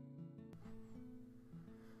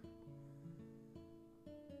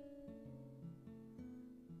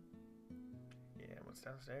 Yeah, what's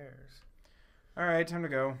downstairs? All right, time to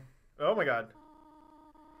go. Oh my god.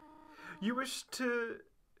 You wish to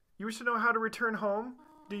know how to return home,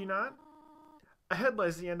 do you not? Ahead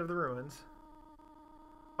lies the end of the ruins.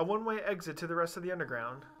 A one-way exit to the rest of the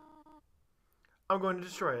underground. I'm going to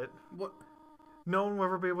destroy it. What? No one will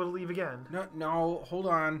ever be able to leave again. No, hold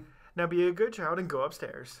on. Now be a good child and go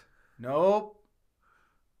upstairs. Nope.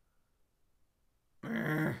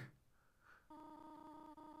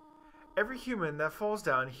 Every human that falls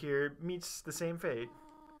down here meets the same fate.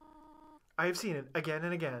 I have seen it again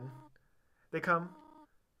and again. They come,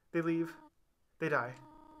 they leave, they die.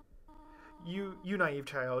 You naive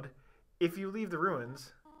child, if you leave the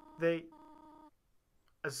ruins, they...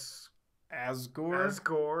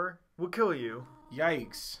 Asgore will kill you.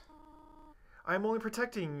 Yikes. I am only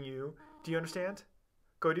protecting you. Do you understand?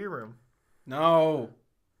 Go to your room. No.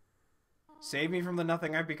 Save me from the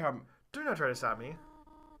nothing I've become. Do not try to stop me.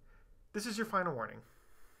 This is your final warning.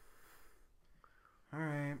 All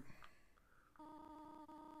right.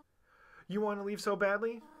 You want to leave so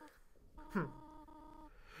badly?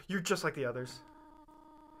 You're just like the others.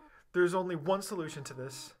 There's only one solution to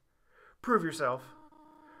this. Prove yourself.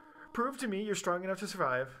 Prove to me you're strong enough to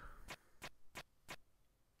survive.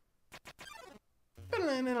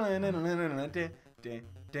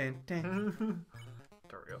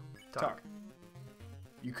 Talk.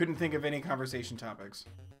 You couldn't think of any conversation topics.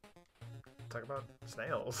 Talk about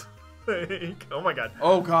snails. Oh my god.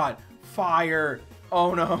 Oh god. Fire.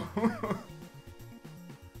 Oh no.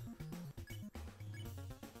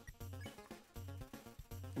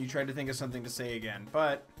 You tried to think of something to say again,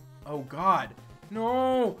 but... Oh, God.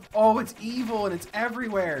 No! Oh, it's evil and it's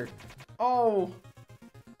everywhere! Oh!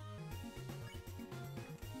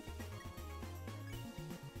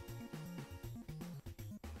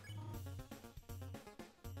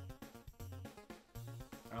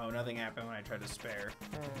 Oh, nothing happened when I tried to spare.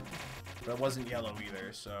 But it wasn't yellow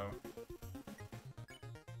either, so...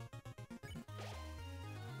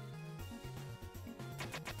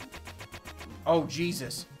 Oh,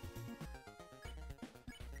 Jesus.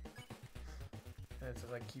 And it says,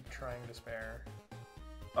 like, keep trying to spare.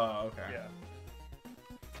 Oh, okay. Yeah.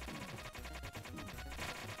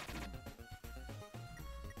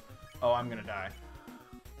 Oh, I'm gonna die.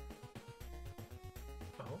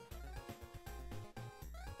 Oh.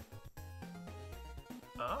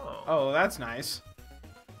 Oh. Oh, that's nice.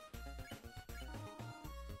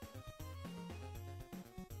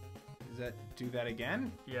 Does that do that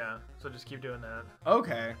again? Yeah, so just keep doing that.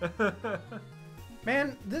 Okay.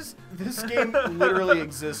 Man, this game literally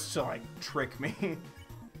exists to, like, trick me.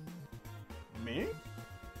 Me?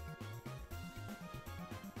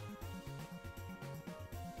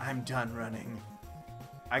 I'm done running.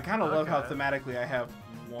 I kind of love how thematically I have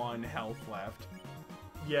 1 health left.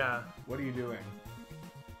 Yeah. What are you doing?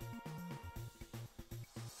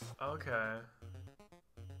 Okay.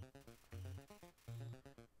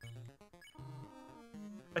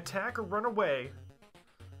 Attack or run away.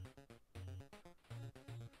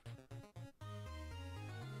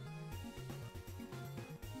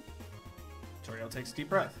 Toriel takes a deep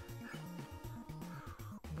breath.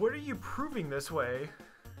 What are you proving this way?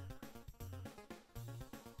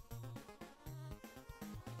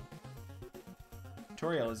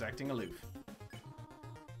 Toriel is acting aloof.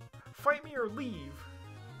 Fight me or leave.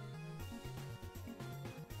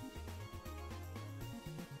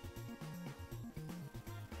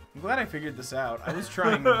 I'm glad I figured this out. I was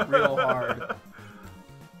trying real hard.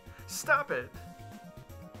 Stop it.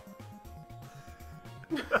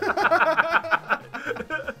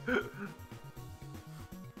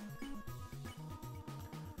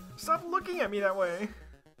 Stop looking at me that way.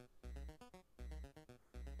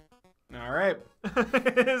 All right.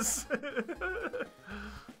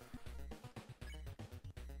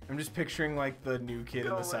 I'm just picturing like the new kid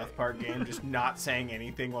in the South Park game just not saying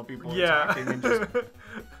anything while people are talking and just...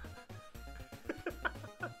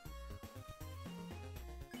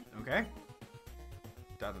 Okay.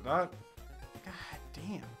 Dot dot dot. God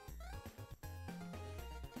damn.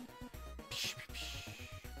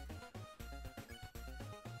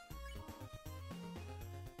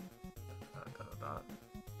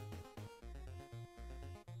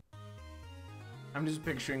 I'm just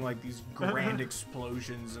picturing like these grand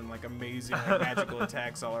explosions and like amazing like, magical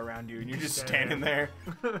attacks all around you, and you're just standing there.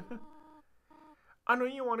 I know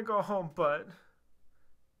you want to go home, but...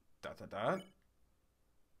 Dot dot dot.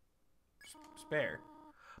 Spare.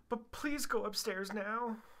 But please go upstairs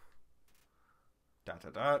now. Dot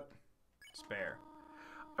dot dot. Spare.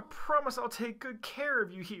 I promise I'll take good care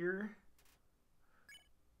of you here.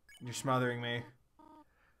 You're smothering me.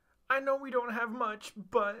 I know we don't have much,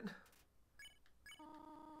 but...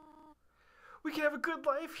 we can have a good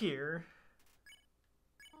life here.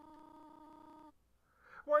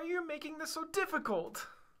 Why are you making this so difficult?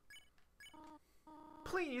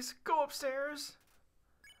 Please, go upstairs.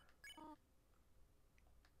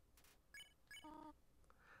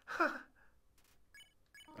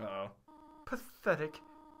 Uh-oh. Pathetic,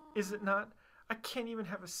 is it not? I can't even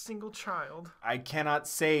have a single child. I cannot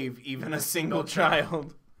save even a single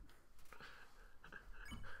child.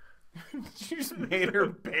 You just made her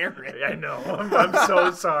bear it. I know. I'm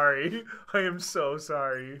so sorry. I am so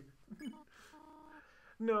sorry.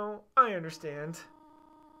 No, I understand.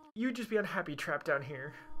 You'd just be unhappy trapped down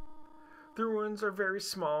here. The ruins are very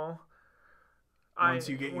small. Once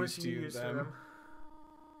you get used to them.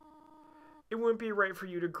 It wouldn't be right for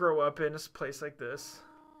you to grow up in a place like this.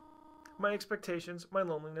 My expectations, my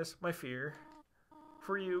loneliness, my fear.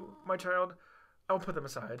 For you, my child, I will put them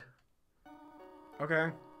aside. Okay.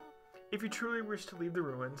 If you truly wish to leave the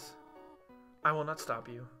ruins, I will not stop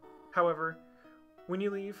you. However, when you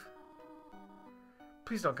leave,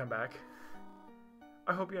 please don't come back.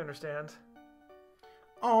 I hope you understand.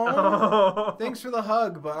 Oh, thanks for the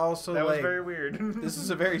hug, but also that was like, very weird. This is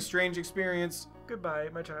a very strange experience. Goodbye,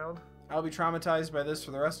 my child. I'll be traumatized by this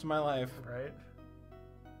for the rest of my life. Right?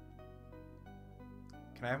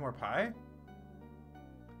 Can I have more pie?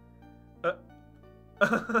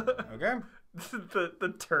 Okay.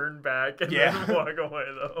 the turn back and then walk away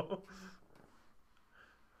though.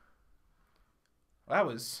 That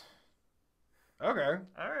was okay.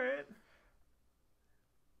 All right.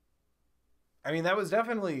 I mean, that was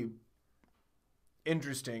definitely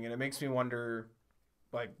interesting, and it makes me wonder,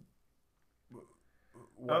 like,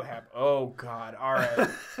 what happened. Oh, God. All right.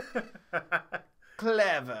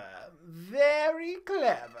 Clever. Very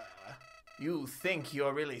clever. You think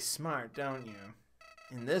you're really smart, don't you?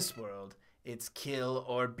 In this world, it's kill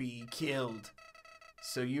or be killed.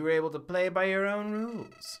 So you were able to play by your own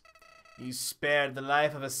rules. You spared the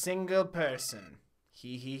life of a single person.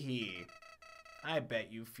 Hee hee hee. I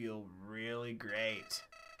bet you feel really great.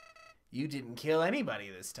 You didn't kill anybody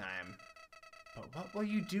this time. But what will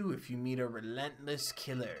you do if you meet a relentless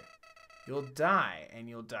killer? You'll die, and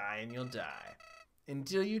you'll die, and you'll die.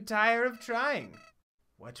 Until you tire of trying.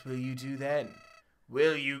 What will you do then?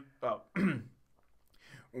 Will you... Oh.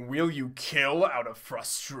 Will you kill out of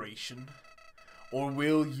frustration? Or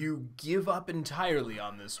will you give up entirely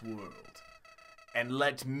on this world? And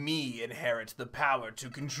let me inherit the power to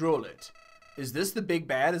control it? Is this the big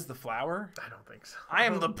bad as the flower? I don't think so. I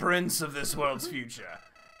am the prince of this world's future.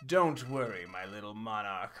 Don't worry, my little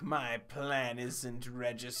monarch. My plan isn't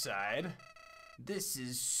regicide. This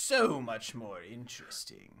is so much more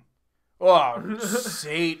interesting. Oh,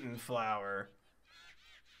 Satan flower.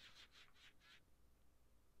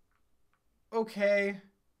 Okay.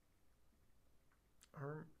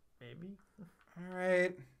 Or maybe. All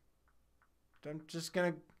right. I'm just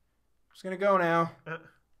gonna go now.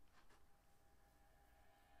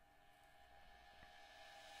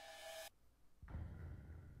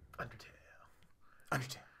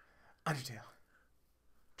 Undertale.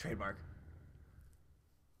 Trademark.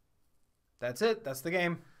 That's it. That's the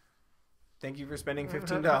game. Thank you for spending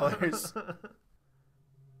 $15.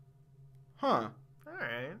 Huh.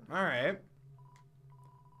 Alright.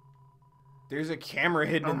 There's a camera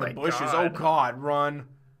hidden in the bushes. God. Oh God, run.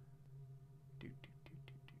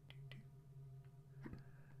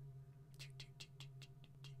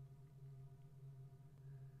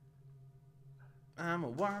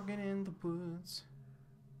 I'm walking in the woods.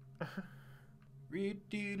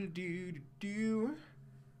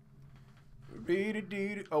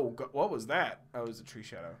 Oh, God, what was that? Oh, it was a tree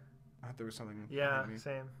shadow. I thought there was something. Yeah,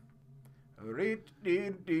 same.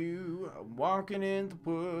 I'm walking in the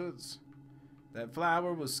woods. That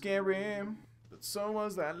flower was scary, but so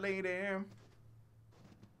was that lady.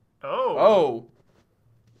 Oh.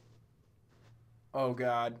 Oh,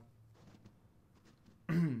 God.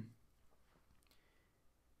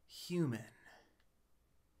 Human.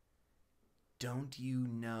 Don't you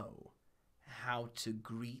know how to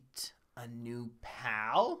greet a new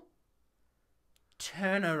pal?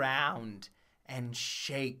 Turn around and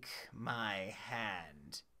shake my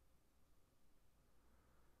hand.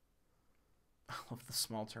 I love the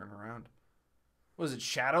small turnaround. Was it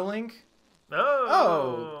Shadow Link?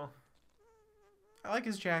 Oh. I like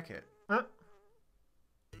his jacket. Huh?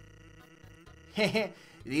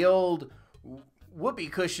 The old whoopee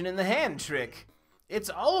cushion in the hand trick. It's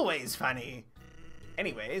always funny.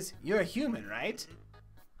 Anyways, you're a human, right?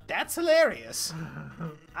 That's hilarious.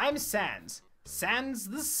 I'm Sans. Sans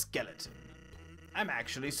the skeleton. I'm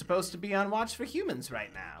actually supposed to be on watch for humans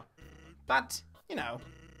right now. But, you know,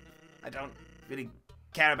 I don't really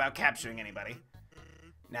care about capturing anybody.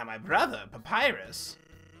 Now my brother, Papyrus,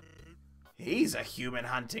 he's a human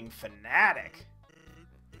hunting fanatic.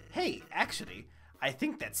 Hey, actually, I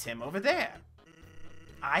think that's him over there.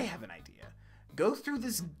 I have an idea. Go through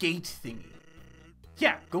this gate thingy.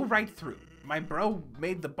 Yeah, go right through. My bro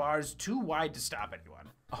made the bars too wide to stop anyone.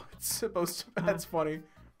 Oh, it's supposed to... That's funny.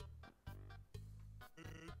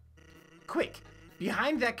 Quick,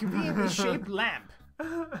 behind that conveniently shaped lamp.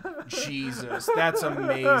 Jesus, that's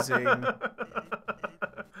amazing.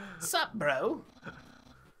 Sup, bro?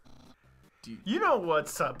 You know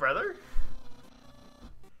what's up, brother?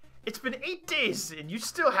 It's been 8 days and you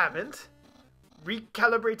still haven't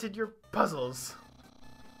recalibrated your puzzles.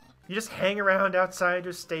 You just hang around outside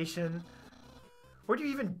your station. What are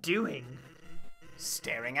you even doing?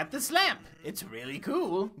 Staring at this lamp. It's really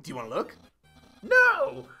cool. Do you want to look?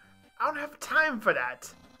 No! I don't have time for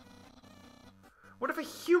that. What if a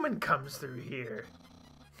human comes through here?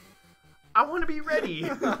 I want to be ready.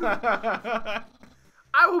 I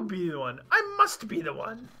will be the one. I must be the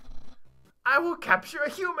one. I will capture a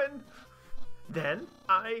human. Then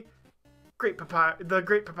the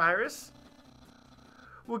Great Papyrus,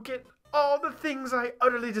 will get all the things I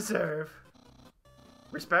utterly deserve.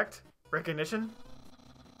 Respect, recognition.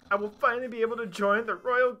 I will finally be able to join the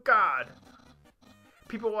royal guard.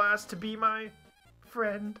 People will ask to be my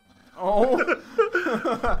friend. Oh.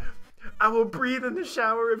 I will breathe in the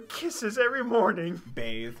shower of kisses every morning.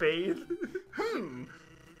 Bathe.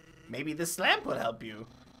 Maybe this lamp will help you.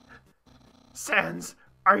 Sans,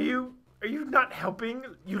 are you Are you not helping,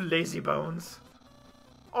 you lazy bones?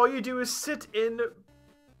 All you do is sit in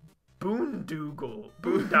boondoggle.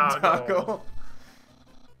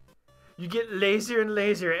 You get lazier and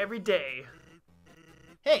lazier every day.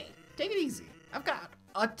 Hey, take it easy. I've got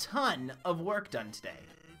a ton of work done today.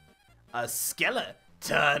 A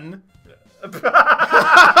skeleton.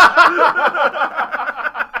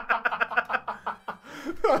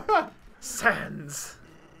 Sans.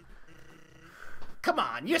 Come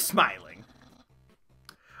on, you're smiling.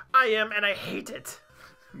 I am, and I hate it.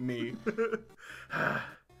 Me.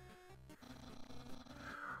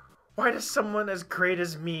 Why does someone as great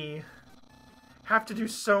as me have to do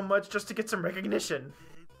so much just to get some recognition?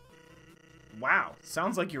 Wow,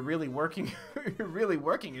 sounds like you're really working. You're really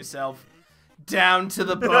working yourself down to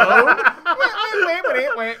the bone.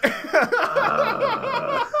 wait.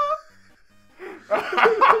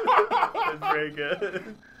 That's very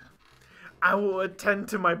good. I will attend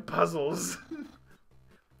to my puzzles.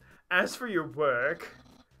 As for your work,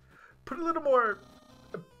 put a little more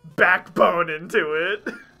backbone into it.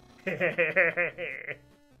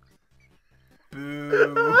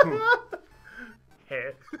 Boo.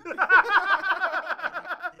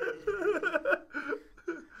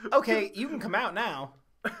 Okay, you can come out now.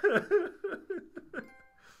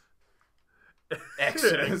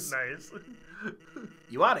 Exodus. Nice.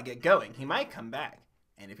 You ought to get going. He might come back.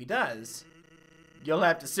 And if he does, you'll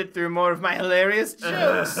have to sit through more of my hilarious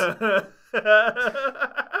jokes.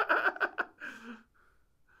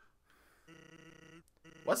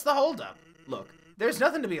 What's the holdup? Look, there's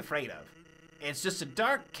nothing to be afraid of. It's just a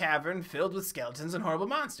dark cavern filled with skeletons and horrible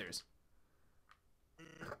monsters.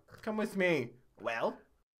 Come with me. Well?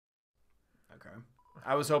 Okay.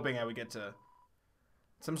 I was hoping I would get to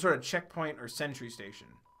some sort of checkpoint or sentry station,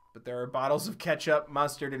 but there are bottles of ketchup,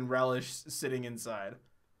 mustard, and relish sitting inside.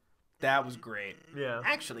 That was great. Yeah.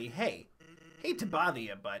 Actually, hey, hate to bother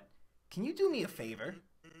you, but can you do me a favor?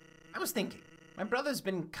 I was thinking, my brother's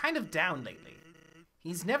been kind of down lately.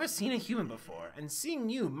 He's never seen a human before, and seeing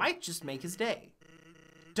you might just make his day.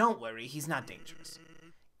 Don't worry, he's not dangerous,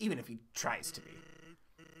 even if he tries to be.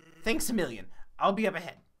 Thanks a million. I'll be up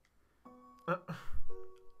ahead.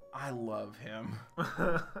 I love him.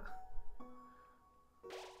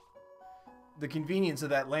 The convenience of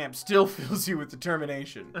that lamp still fills you with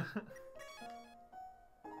determination.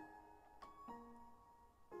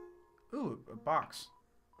 Ooh, a box.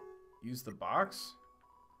 Use the box?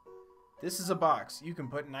 This is a box. You can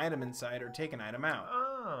put an item inside or take an item out.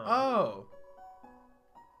 Oh.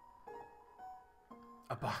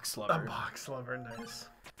 A box lover. A box lover, nice.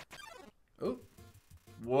 Oh.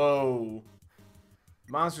 Whoa.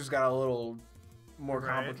 Monster's got a little more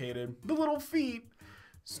complicated. The little feet.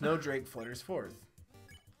 Snowdrake flutters forth.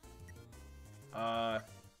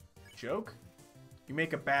 Joke? You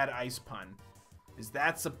make a bad ice pun. Is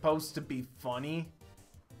that supposed to be funny?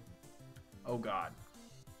 Oh god.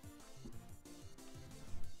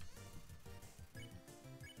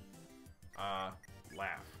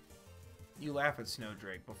 Laugh. You laugh at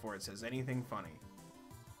Snowdrake before it says anything funny.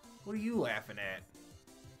 What are you laughing at?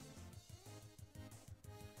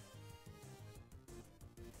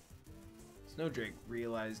 Snowdrake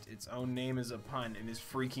realized its own name is a pun and is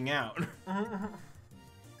freaking out.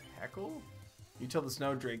 Heckle? You tell the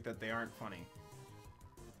Snowdrake that they aren't funny.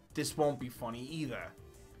 This won't be funny either.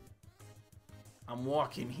 I'm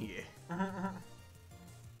walking here.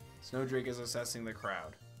 Snowdrake is assessing the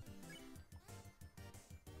crowd.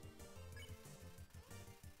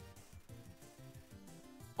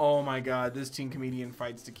 Oh my god, this teen comedian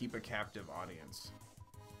fights to keep a captive audience.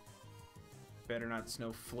 Better not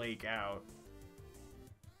snowflake out.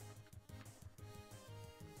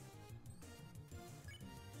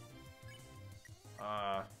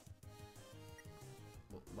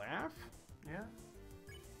 Laugh? Yeah.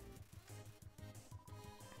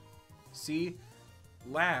 See?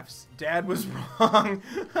 Laughs. Dad was wrong.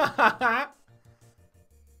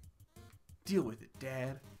 Deal with it,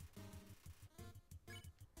 Dad.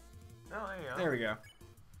 Oh, there you go. There we go.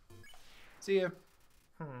 See ya.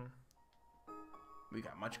 We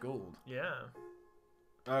got much gold. Yeah.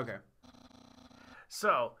 Okay.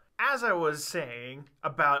 So, as I was saying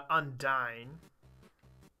about Undying.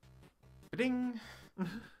 Ding.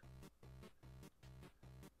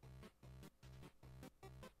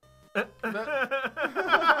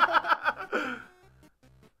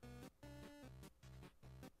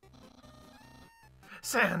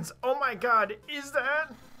 Sans, oh my god, is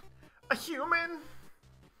that a human?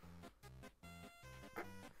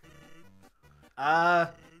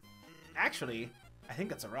 Actually, I think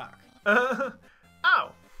that's a rock.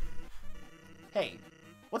 Oh. Hey,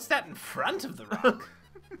 what's that in front of the rock?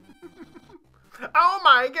 Oh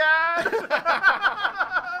my god!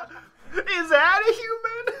 Is that a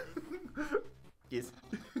human? Yes.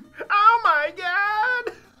 Oh my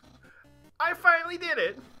god! I finally did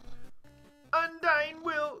it. Undying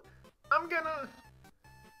will.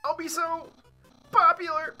 I'll be so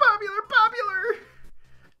popular.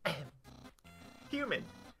 Human,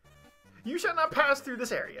 you shall not pass through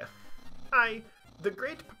this area. I, the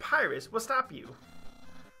great papyrus, will stop you.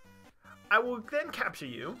 I will then capture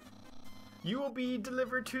you. You will be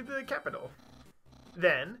delivered to the capital.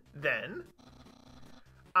 Then,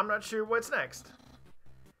 I'm not sure what's next.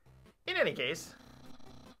 In any case,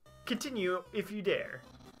 continue if you dare.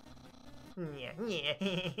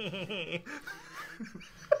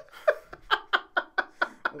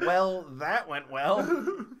 Well, that went well.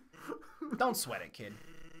 Don't sweat it, kid.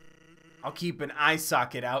 I'll keep an eye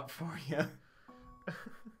socket out for you.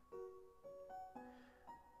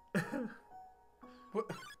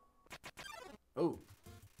 Oh,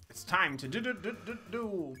 it's time to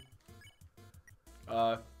do.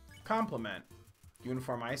 Compliment.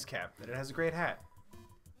 Uniform ice cap that it has a great hat.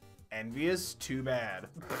 Envious? Too bad.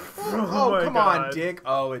 Oh, come on, Dick.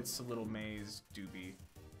 Oh, it's a little maze doobie.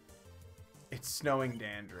 It's snowing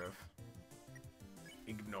dandruff.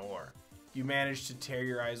 Ignore. You managed to tear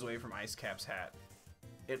your eyes away from Ice Cap's hat.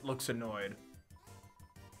 It looks annoyed.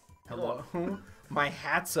 Hello? My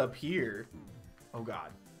hat's up here. Oh,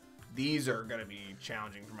 God. These are going to be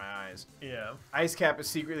challenging for my eyes. Yeah. Ice Cap is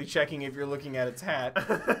secretly checking if you're looking at its hat.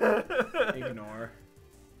 Ignore.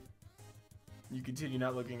 You continue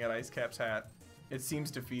not looking at Ice Cap's hat. It seems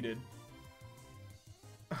defeated.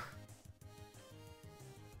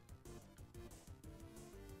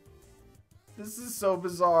 This is so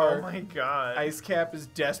bizarre. Oh my god. Ice Cap is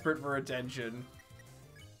desperate for attention.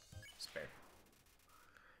 Spare.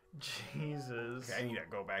 Jesus. Okay, I need to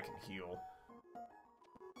go back and heal.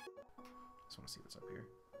 Just want to see what's up here.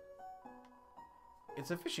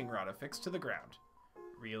 It's a fishing rod affixed to the ground.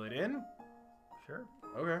 Reel it in. Sure.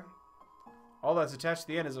 Okay. All that's attached to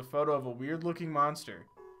the end is a photo of a weird-looking monster.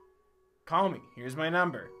 Call me. Here's my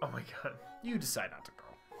number. Oh my god. You decide not to call.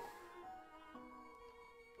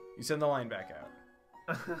 You send the line back out.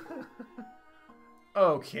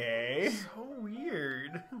 Okay. So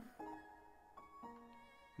weird.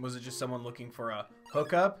 Was it just someone looking for a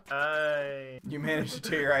hookup? You managed to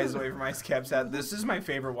tear your eyes away from Ice Cap's hat. This is my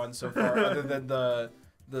favorite one so far, other than the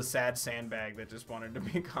sad sandbag that just wanted to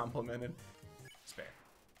be complimented. Spare.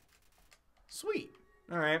 Sweet.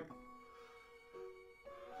 Alright.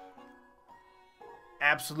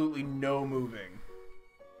 Absolutely no moving.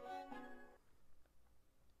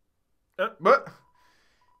 But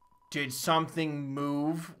did something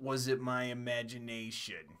move? Was it my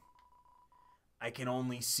imagination? I can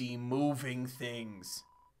only see moving things.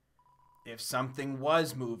 If something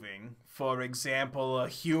was moving, for example, a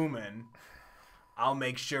human, I'll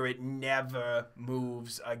make sure it never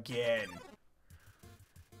moves again.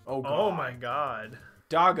 Oh, God. Oh my god.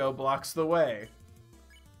 Doggo blocks the way.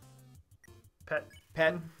 Pet.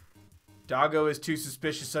 Doggo is too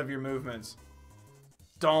suspicious of your movements.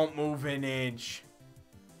 Don't move an inch.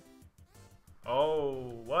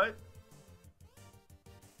 Oh, what?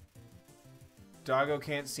 Doggo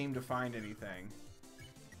can't seem to find anything.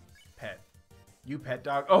 Pet. You pet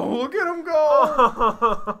dog. Oh, look at him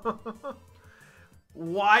go!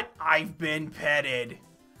 What? I've been petted.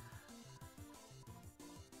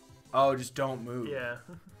 Oh, just don't move. Yeah.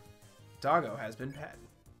 Doggo has been pet.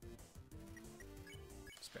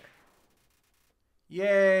 Spare.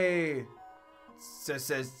 Yay!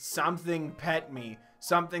 Says something pet me.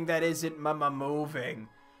 Something that isn't moving.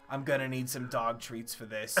 I'm gonna need some dog treats for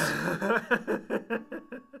this.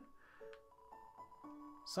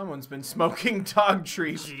 Someone's been smoking dog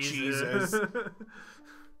treats. Jesus.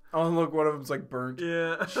 Oh, look, one of them's like burnt.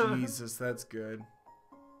 Yeah. Jesus, that's good.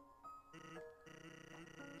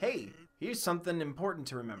 Hey, here's something important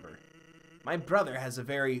to remember. My brother has a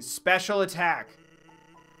very special attack.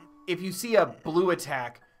 If you see a blue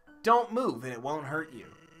attack, don't move and it won't hurt you.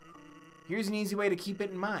 Here's an easy way to keep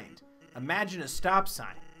it in mind. Imagine a stop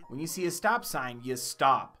sign. When you see a stop sign, you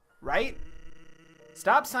stop, right?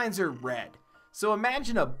 Stop signs are red. So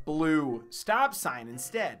imagine a blue stop sign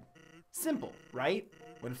instead. Simple, right?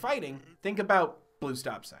 When fighting, think about blue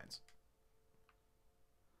stop signs.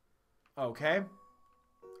 Okay.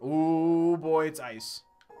 Ooh, boy, it's ice.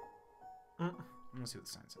 Let's see what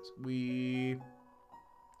the sign says.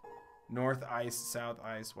 North ice, south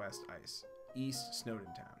ice, west ice. East, Snowden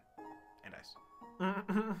town. And ice.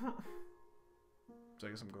 So I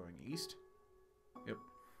guess I'm going east. Yep.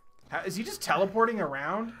 Is he just teleporting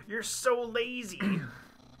around? You're so lazy.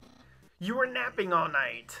 You were napping all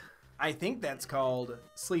night. I think that's called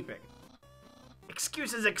sleeping.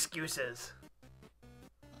 Excuses, excuses.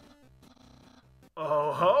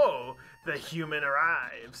 Oh ho, the human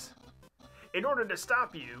arrives. In order to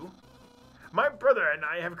stop you, my brother and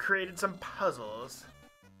I have created some puzzles.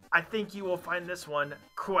 I think you will find this one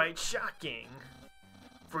quite shocking.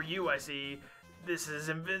 For you, I see, this is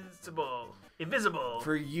invisible.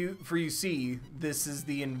 For you see, this is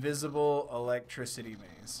the invisible electricity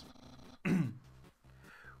maze.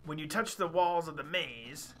 When you touch the walls of the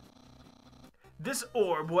maze, this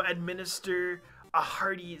orb will administer a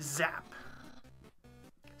hearty zap.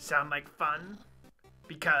 Sound like fun?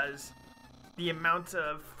 Because the amount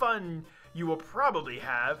of fun you will probably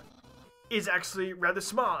have is actually rather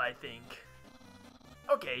small, I think.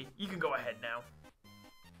 Okay, you can go ahead now.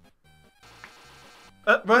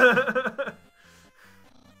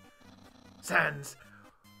 Sans,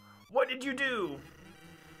 what did you do?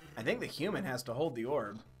 I think the human has to hold the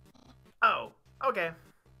orb. Oh, okay.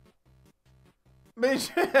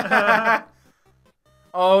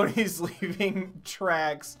 Oh, he's leaving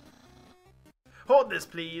tracks. Hold this,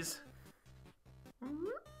 please.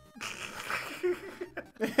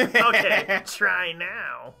 Okay, try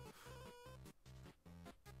now.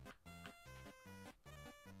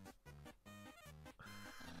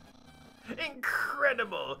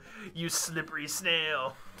 Incredible, you slippery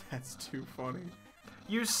snail. That's too funny.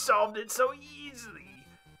 You solved it so easily.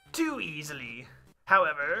 Too easily.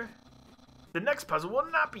 However, the next puzzle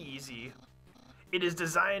will not be easy. It is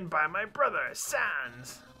designed by my brother,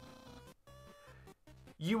 Sans.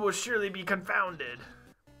 You will surely be confounded.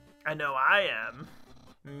 I know I am.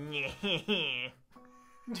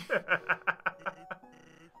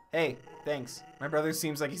 Hey, thanks. My brother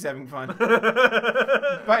seems like he's having fun.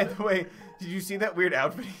 By the way, did you see that weird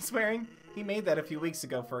outfit he's wearing? He made that a few weeks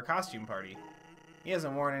ago for a costume party. He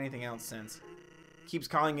hasn't worn anything else since. Keeps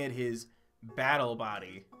calling it his battle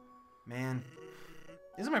body. Man,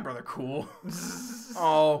 isn't my brother cool?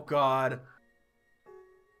 Oh, God.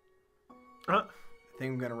 I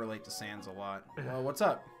think I'm going to relate to Sans a lot. Well, what's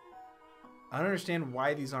up? I don't understand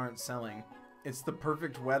why these aren't selling. It's the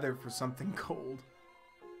perfect weather for something cold.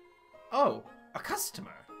 Oh, a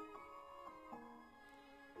customer.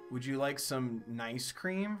 Would you like some nice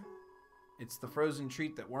cream? It's the frozen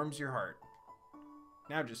treat that warms your heart.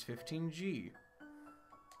 Now just 15G.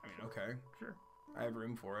 I mean, okay. Sure. I have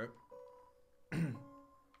room for it. I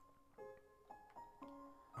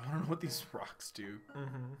don't know what these rocks do.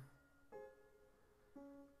 Mm-hmm.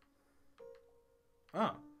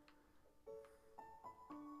 Oh.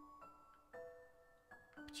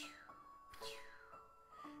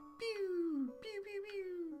 Pew, pew, pew,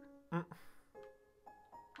 pew. Mm.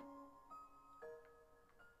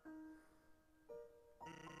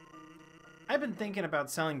 I've been thinking about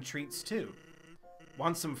selling treats too.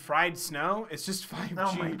 Want some fried snow? It's just 5G.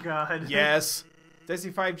 Oh my God. Yes. Did I say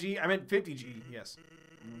 5G? I meant 50G. Yes.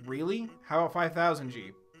 Really? How about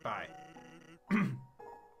 5,000G? Bye.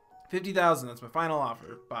 50,000. That's my final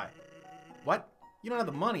offer. Bye. What? You don't have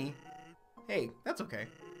the money? Hey, that's okay.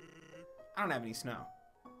 I don't have any snow.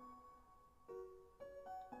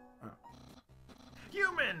 Oh.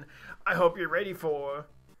 Human, I hope you're ready for...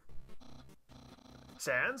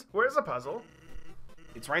 Sans, where's the puzzle?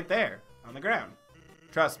 It's right there, on the ground.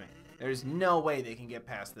 Trust me, there's no way they can get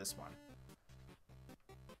past this one.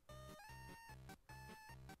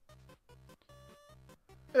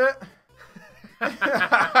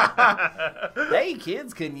 Hey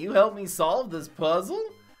kids, can you help me solve this puzzle?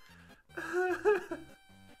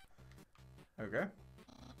 Okay.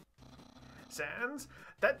 Sans,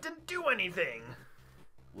 that didn't do anything.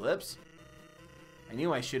 Whoops. I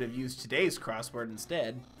knew I should have used today's crossword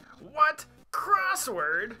instead. What?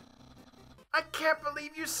 Crossword? I can't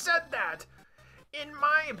believe you said that. In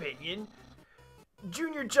my opinion,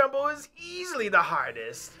 Junior Jumbo is easily the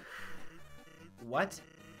hardest. What?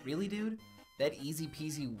 Really, dude? That easy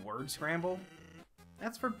peasy word scramble?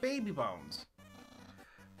 That's for baby bones.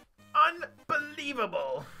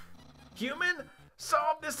 Unbelievable. Human,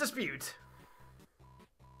 solve this dispute.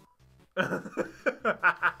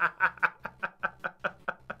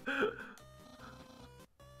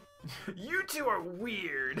 You two are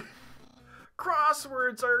weird.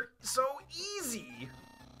 Crosswords are so easy.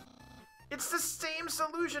 It's the same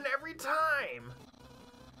solution every time.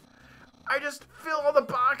 I just fill all the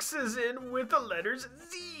boxes in with the letters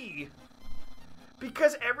Z.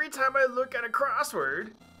 Because every time I look at a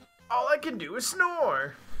crossword, all I can do is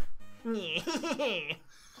snore.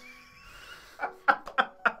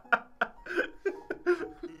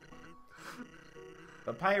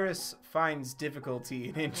 Papyrus finds difficulty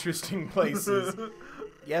in interesting places.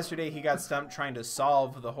 Yesterday he got stumped trying to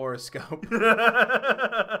solve the horoscope.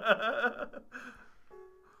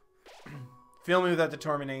 Fill me with that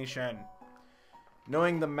determination.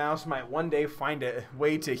 Knowing the mouse might one day find a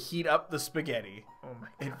way to heat up the spaghetti. Oh my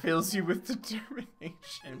God. It fills you with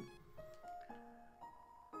determination.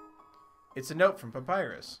 It's a note from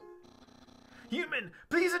Papyrus. Human,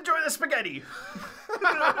 please enjoy the spaghetti.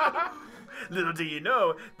 Little do you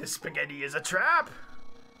know, the spaghetti is a trap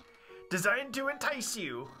designed to entice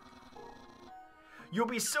you. You'll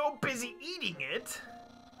be so busy eating it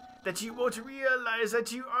that you won't realize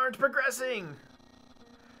that you aren't progressing.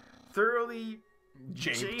 Thoroughly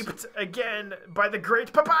japed again by the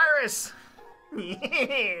great Papyrus.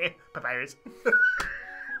 Papyrus.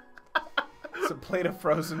 It's a plate of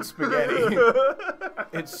frozen spaghetti.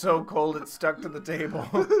 It's so cold it's stuck to the table.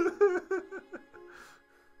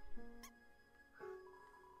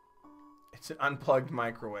 It's an unplugged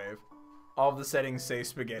microwave. All of the settings say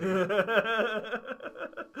spaghetti.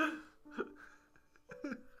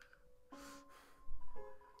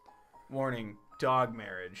 Warning, dog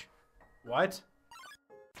marriage. What?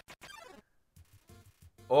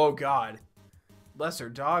 Oh God. Lesser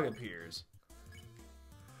dog appears.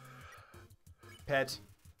 Pet.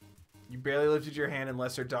 You barely lifted your hand and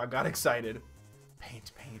lesser dog got excited.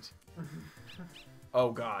 Paint, paint.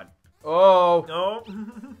 Oh God. Oh! No.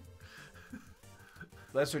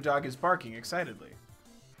 Lesser dog is barking excitedly.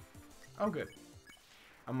 Oh, good.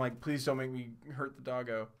 I'm like, please don't make me hurt the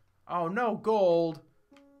doggo. Oh no, gold.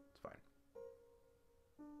 It's fine.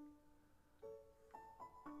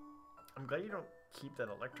 I'm glad you don't keep that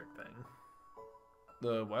electric thing.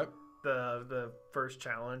 The what? The first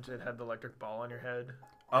challenge, it had the electric ball on your head.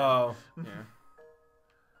 Oh, yeah.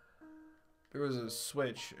 There was a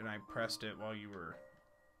switch and I pressed it while you were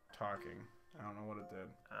talking. I don't know what it did.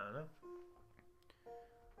 I don't know.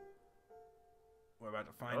 We're about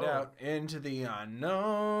to find out. Into the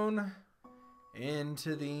unknown.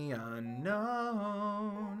 Into the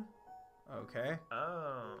unknown. Okay.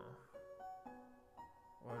 Oh.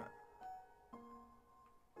 What?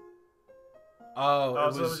 Oh,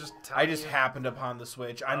 it so was, just I just happened upon the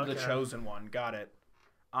switch. I'm the chosen one. Got it.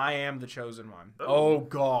 I am the chosen one. Oh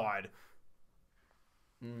God.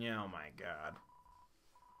 Oh my God.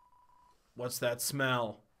 What's that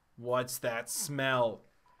smell? What's that smell?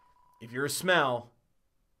 If you're a smell,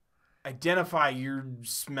 identify your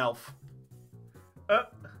smell.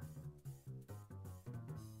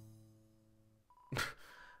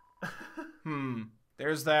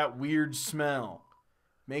 There's that weird smell.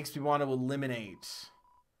 Makes me want to eliminate.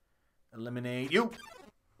 Eliminate you.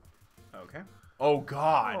 Okay. Oh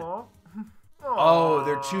God. Aww. Oh,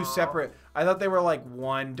 they're two separate. I thought they were like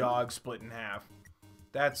one dog split in half.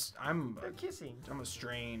 They're kissing. I'm a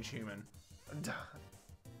strange human.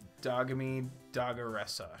 Dogamy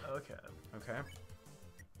Dogaressa. Okay. Okay.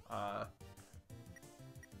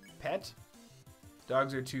 Pet?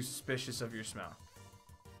 Dogs are too suspicious of your smell.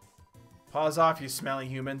 Paws off, you smelly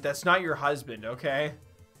human. That's not your husband, okay?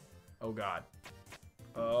 Oh God.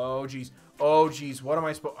 Oh jeez. Oh jeez. What am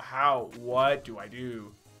I supposed? How? What do I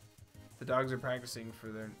do? The dogs are practicing for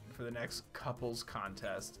the next couples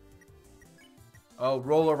contest. Oh,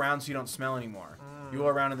 roll around so you don't smell anymore. You go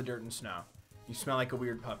around in the dirt and snow. You smell like a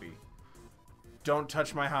weird puppy. Don't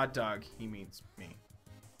touch my hot dog. He means me.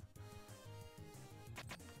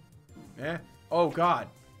 Eh? Oh God.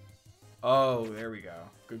 Oh, there we go.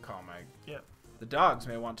 Good call, Mike. Yeah. The dogs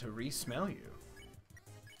may want to re-smell you.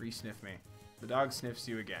 Re-sniff me. The dog sniffs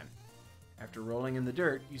you again. After rolling in the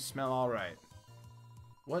dirt, you smell all right.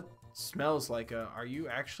 What smells like a... Are you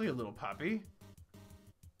actually a little puppy?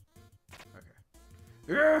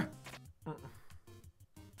 Okay.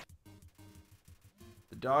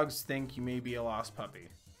 The dogs think you may be a lost puppy.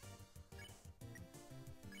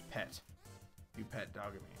 Pet. You pet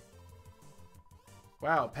dog me.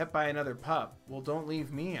 Wow, pet by another pup. Well, don't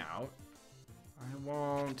leave me out. I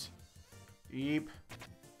won't. Yeep.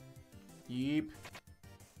 Yeep.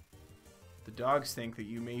 The dogs think that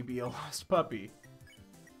you may be a lost puppy.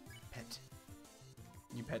 Pet.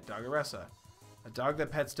 You pet Dogaressa. A dog that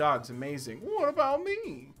pets dogs. Amazing. What about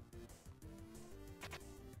me?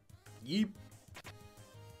 Yeep.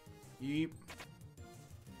 Yeep.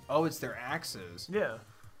 Oh, it's their axes. Yeah.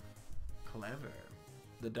 Clever.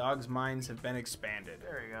 The dogs' minds have been expanded.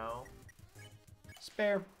 There you go.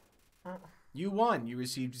 Spare. You won. You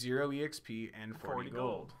received 0 EXP and 40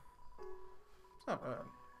 gold. It's not bad.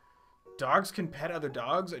 Dogs can pet other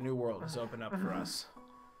dogs? A new world has opened up for us.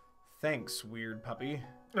 Thanks, weird puppy.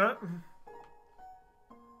 Oh.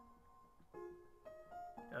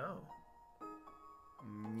 Oh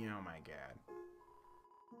my God.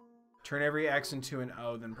 Turn every X into an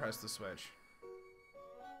O, then press the switch.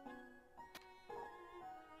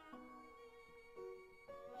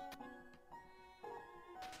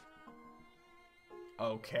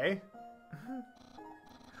 Okay.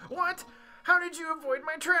 What? How did you avoid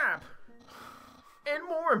my trap? And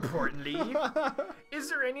more importantly, is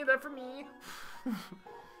there any left for me?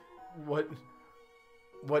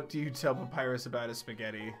 What do you tell Papyrus about his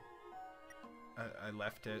spaghetti? I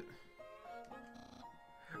left it.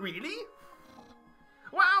 Really?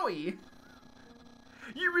 Wowie!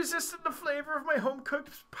 You resisted the flavor of my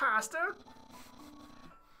home-cooked pasta?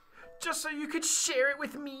 Just so you could share it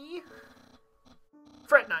with me?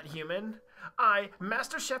 Fret not, human. I,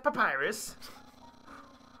 Master Chef Papyrus,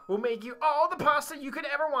 will make you all the pasta you could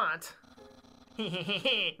ever want.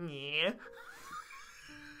 Yeah.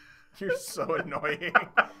 You're so annoying.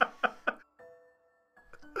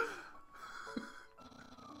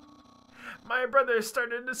 My brother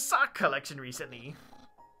started a sock collection recently.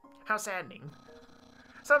 How saddening.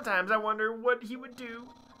 Sometimes I wonder what he would do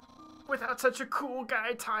without such a cool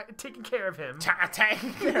guy taking care of him.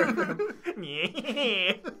 Taking care of him.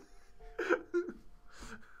 Yeah.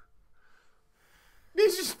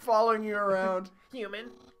 He's just following you around. Human.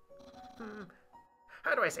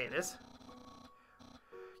 How do I say this?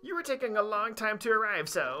 You were taking a long time to arrive,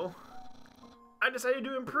 so I decided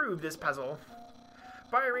to improve this puzzle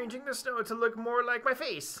by arranging the snow to look more like my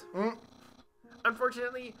face.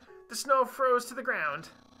 Unfortunately, the snow froze to the ground.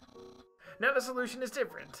 Now the solution is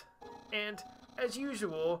different, and as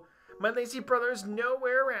usual, my lazy brother's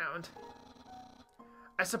nowhere around.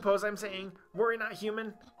 I suppose I'm saying, worry not,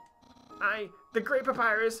 human. I, the great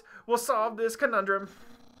Papyrus, will solve this conundrum.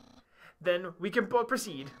 Then we can both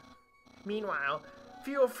proceed. Meanwhile,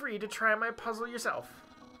 feel free to try my puzzle yourself.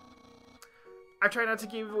 I try not to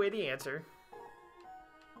give away the answer.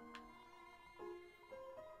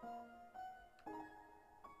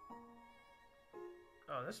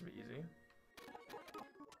 Oh, this should be easy.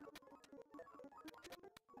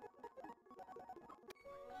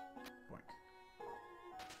 Boink.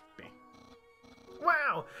 Bang.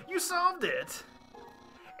 Wow, you solved it!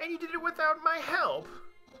 And you did it without my help.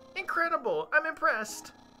 Incredible, I'm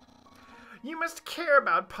impressed. You must care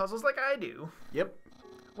about puzzles like I do. Yep.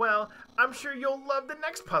 Well, I'm sure you'll love the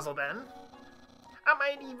next puzzle then. I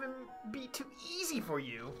might even be too easy for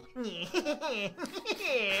you.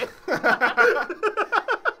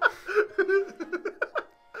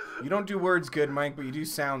 You don't do words good, Mike, but you do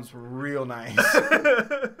sounds real nice.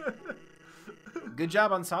 Good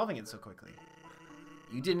job on solving it so quickly.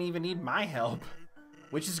 You didn't even need my help,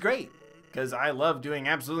 which is great, because I love doing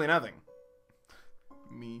absolutely nothing.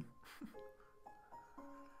 Me.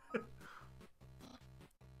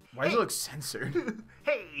 Why does it look censored?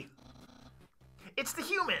 Hey! It's the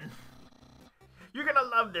human! You're gonna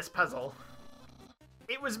love this puzzle.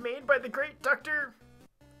 It was made by the great Dr.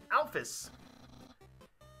 Alphys.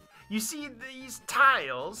 You see these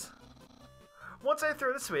tiles? Once I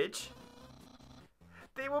throw the switch,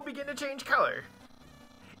 they will begin to change color.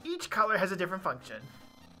 Each color has a different function.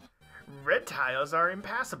 Red tiles are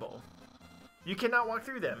impassable. You cannot walk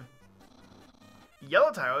through them.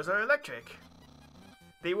 Yellow tiles are electric.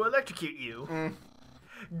 They will electrocute you.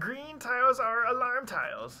 Green tiles are alarm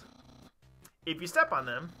tiles. If you step on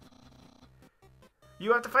them,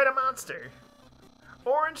 you have to fight a monster.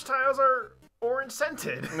 Orange tiles are orange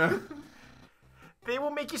scented. They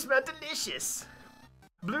will make you smell delicious.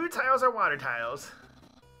 Blue tiles are water tiles.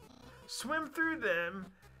 Swim through them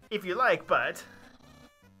if you like, but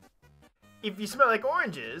if you smell like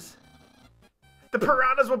oranges, the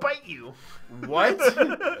piranhas will bite you. What?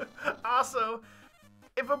 Also,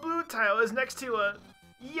 if a blue tile is next to a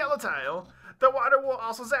yellow tile, the water will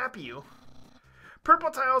also zap you.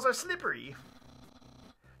 Purple tiles are slippery.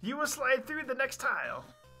 You will slide through the next tile.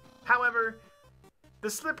 However, the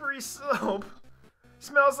slippery slope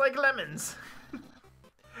smells like lemons,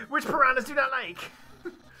 which piranhas do not like.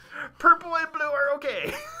 Purple and blue are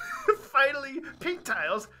okay. Finally, pink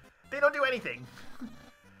tiles, they don't do anything.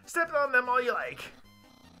 Step on them all you like.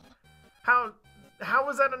 How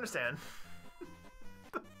was that understand?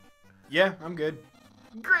 Yeah, I'm good.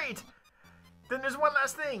 Great! Then there's one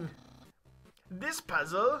last thing. This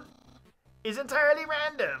puzzle is entirely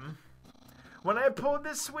random. When I pull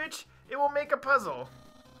this switch, it will make a puzzle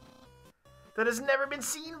that has never been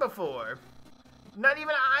seen before. Not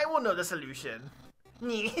even I will know the solution.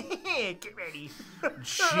 Get ready.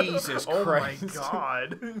 Jesus Christ. Oh my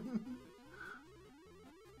god.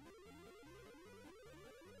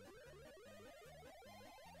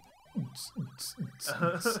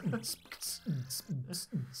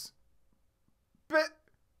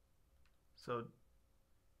 So,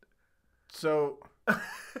 So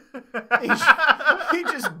he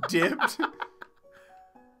just dipped.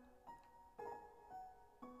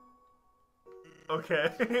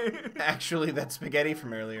 Okay. Actually, that spaghetti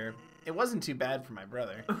from earlier, it wasn't too bad for my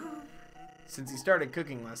brother. Since he started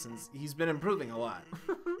cooking lessons, he's been improving a lot.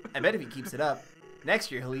 I bet if he keeps it up,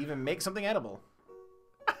 next year he'll even make something edible.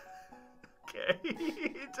 Okay.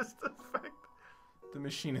 Just the fact. The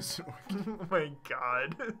machine isn't working. Oh my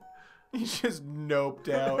god. He's just noped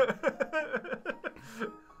out.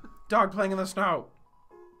 Dog playing in the snow.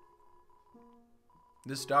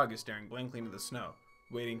 This dog is staring blankly into the snow,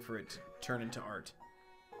 waiting for it to turn into art.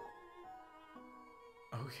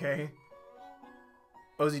 Okay.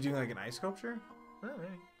 Oh, is he doing like an ice sculpture? Oh,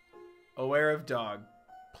 maybe. Aware of dog.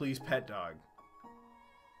 Please pet dog.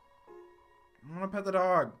 I want to pet the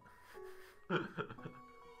dog.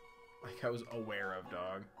 Like I was aware of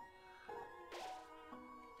dog.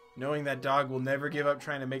 Knowing that dog will never give up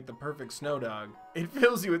trying to make the perfect snow dog, it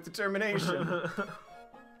fills you with determination.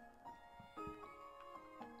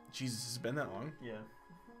 Jesus, has it been that long? Yeah.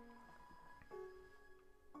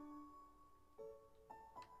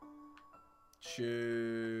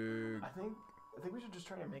 Should... I think we should just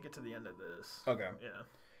try to make it to the end of this. Okay. Yeah.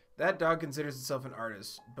 That dog considers itself an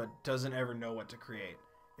artist, but doesn't ever know what to create.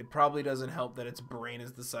 It probably doesn't help that its brain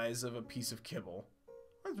is the size of a piece of kibble.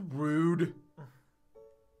 That's rude.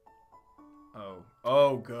 Oh.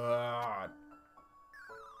 Oh, God.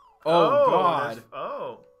 Oh, God.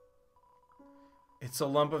 Oh. It's a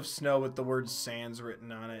lump of snow with the word Sans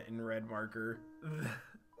written on it in red marker.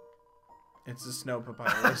 It's a snow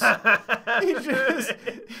papyrus.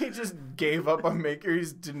 he just gave up on making. He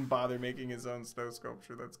just didn't bother making his own snow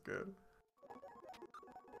sculpture. That's good.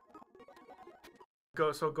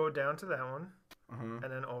 Go down to that one, Uh-huh.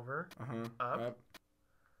 and then over, Up. up,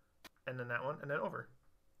 and then that one, and then over.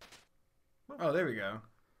 Oh, there we go.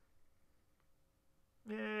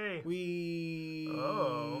 Yay!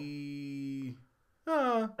 Oh.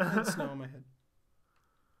 Oh, that's snow on my head.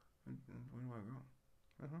 Where do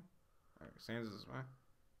I go? All right, Sans is my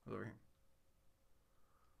over here.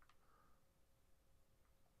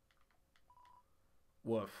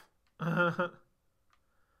 Woof.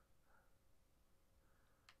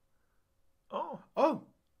 Oh. Oh.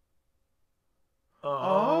 Oh.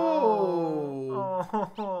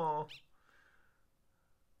 Oh.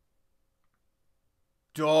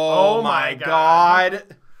 Oh my God.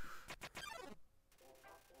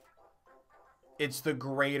 It's the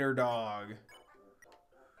greater dog.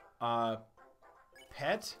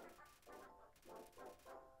 Pet?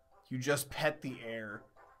 You just pet the air.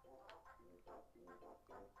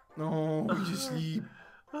 No, we just sleep.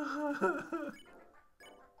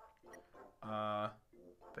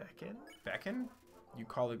 Beckon? You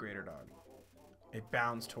call the greater dog. It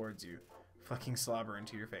bounds towards you, flecking slobber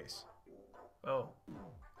into your face. Oh.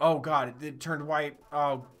 Oh God, it turned white.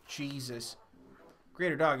 Oh, Jesus.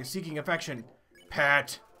 Greater dog is seeking affection.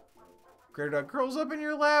 Pet. Greater dog curls up in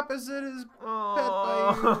your lap as it is pet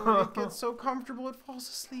by you. It gets so comfortable it falls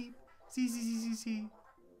asleep. See, see, see, see, see.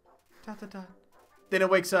 Dot, dot, dot. Then it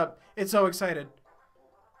wakes up. It's so excited.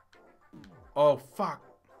 Oh, fuck.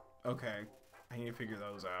 Okay. I need to figure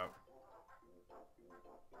those out.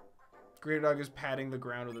 Greater dog is patting the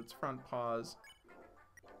ground with its front paws.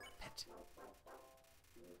 Pet.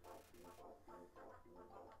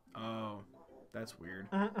 Oh, that's weird.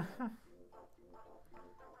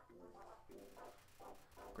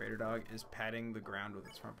 Greater dog is patting the ground with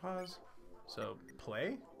its front paws. So,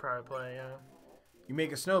 play? Probably play, yeah. You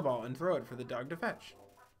make a snowball and throw it for the dog to fetch.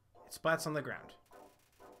 It splats on the ground.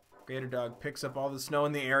 Greater dog picks up all the snow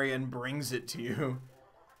in the area and brings it to you.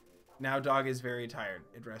 Now dog is very tired.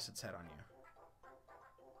 It rests its head on you.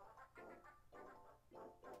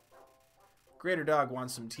 Greater dog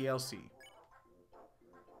wants some TLC.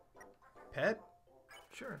 Pet?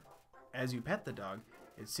 Sure. As you pet the dog,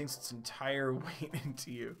 it sinks its entire weight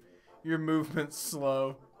into you. Your movement's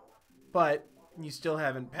slow. But you still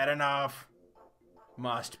haven't pet enough.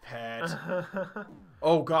 Must pet.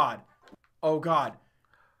 Oh God. Oh God.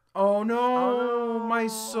 Oh no, oh, no. My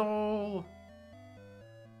soul.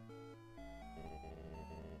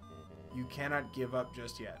 You cannot give up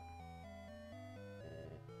just yet.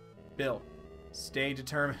 Bill, stay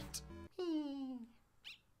determined.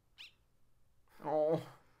 Oh.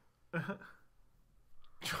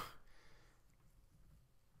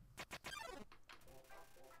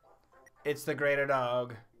 It's the greater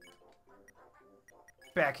dog.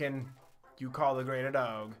 Beckon. You call the greater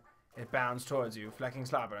dog. It bounds towards you, flecking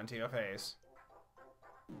slobber into your face.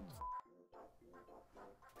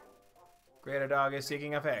 Greater dog is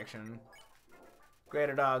seeking affection.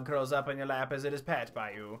 Greater dog curls up in your lap as it is pet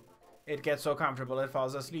by you. It gets so comfortable it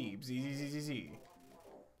falls asleep. Z.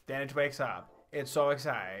 Then it wakes up. It's so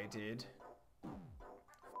excited.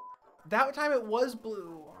 That time it was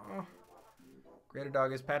blue. Oh. Greater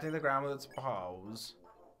dog is patting the ground with its paws.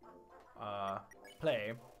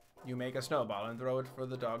 Play. You make a snowball and throw it for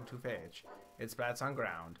the dog to fetch. It splats on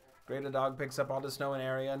ground. Greater dog picks up all the snow in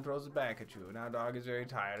area and throws it back at you. Now dog is very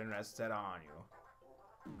tired and rests it on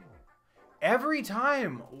you. Every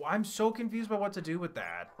time! I'm so confused about what to do with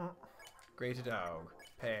that. Greater dog.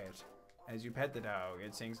 Pet. As you pet the dog,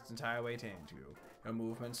 it sinks its entire weight into you. Your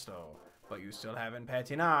movement's slow, but you still haven't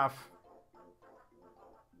pet enough.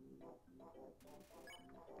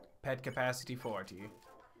 Pet capacity 40.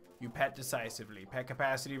 You pet decisively. Pet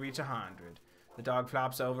capacity reach 100. The dog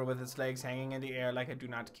flops over with its legs hanging in the air like I do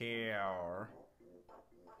not care.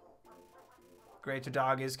 Greater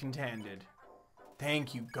dog is contended.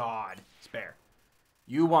 Thank you, God. Spare.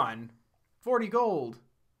 You won. 40 gold.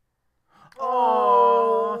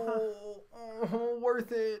 Oh,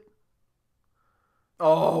 worth it.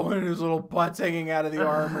 Oh, and his little butt's hanging out of the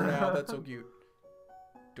armor now. That's so cute.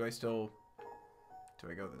 Do I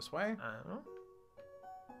go this way? I don't know.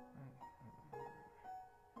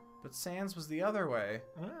 But Sans was the other way.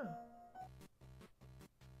 Yeah.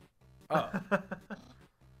 Oh.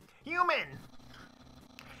 Human!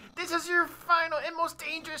 This is your final and most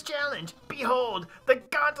dangerous challenge. Behold, the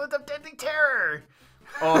Gauntlet of Deadly Terror!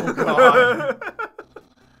 Oh, God.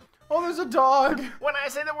 Oh, there's a dog. When I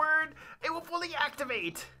say the word, it will fully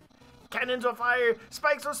activate. Cannons will fire,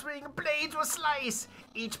 spikes will swing, blades will slice.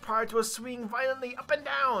 Each part will swing violently up and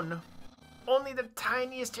down. Only the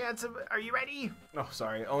tiniest chance of... Are you ready? Oh,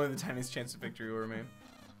 sorry. Only the tiniest chance of victory will remain.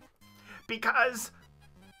 Because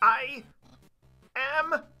I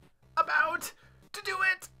am about to do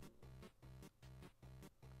it.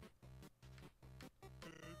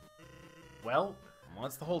 Well,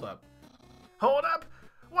 what's the holdup? Hold up?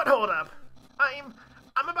 What hold up? I'm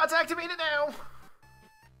about to activate it now.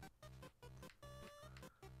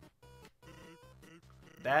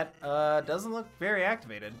 That doesn't look very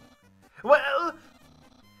activated. Well,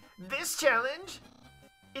 this challenge,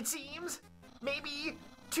 it seems, may be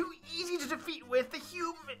too easy to defeat with the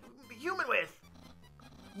human with.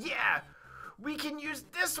 Yeah, we can use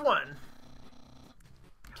this one.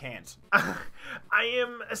 Can't. I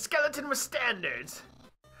am a skeleton with standards.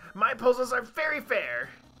 My puzzles are very fair,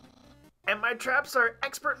 and my traps are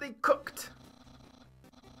expertly cooked.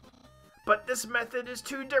 But this method is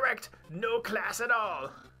too direct, no class at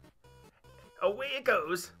all. Away it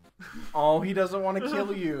goes. Oh, he doesn't want to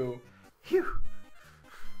kill you. Phew.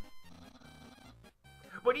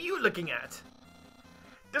 What are you looking at?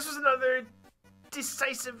 This was another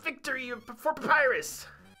decisive victory for Papyrus.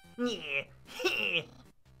 Yeah.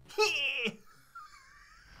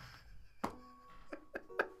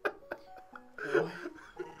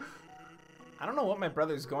 I don't know what my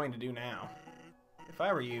brother's going to do now. If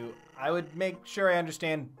I were you, I would make sure I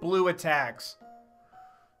understand blue attacks.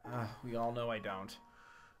 We all know I don't.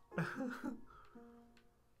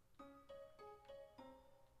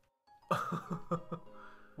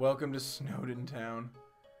 Welcome to Snowden Town.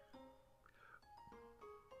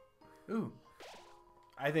 Ooh.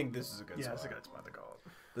 I think this is a good spot. Yeah, it's a good spot to call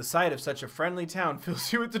it. The sight of such a friendly town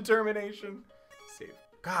fills you with determination. Save.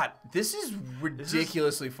 God, this is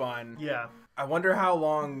ridiculously fun. Yeah. I wonder how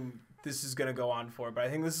long this is going to go on for, but I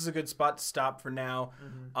think this is a good spot to stop for now.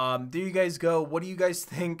 There you guys go. What do you guys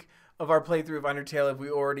think of our playthrough of Undertale? Have we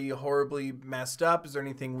already horribly messed up? Is there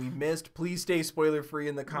anything we missed? Please stay spoiler-free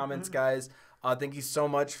in the comments, guys. Thank you so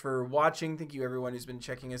much for watching. Thank you, everyone who's been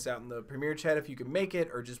checking us out in the premiere chat if you can make it,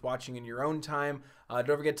 or just watching in your own time.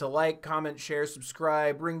 Don't forget to like, comment, share,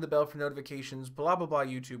 subscribe, ring the bell for notifications, blah, blah, blah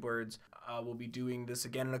YouTube words. We'll be doing this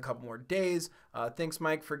again in a couple more days. Thanks,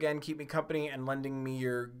 Mike, for again keeping me company and lending me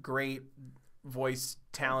your great voice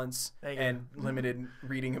talents and limited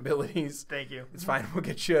reading abilities. Thank you. It's fine. We'll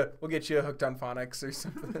get you hooked on phonics or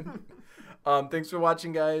something. Thanks for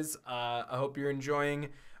watching, guys. I hope you're enjoying.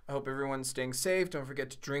 I hope everyone's staying safe. Don't forget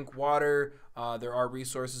to drink water. There are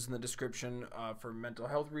resources in the description for mental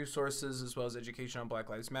health resources, as well as education on Black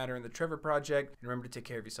Lives Matter and the Trevor Project. And remember to take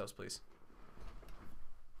care of yourselves, please.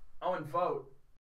 Oh, and vote.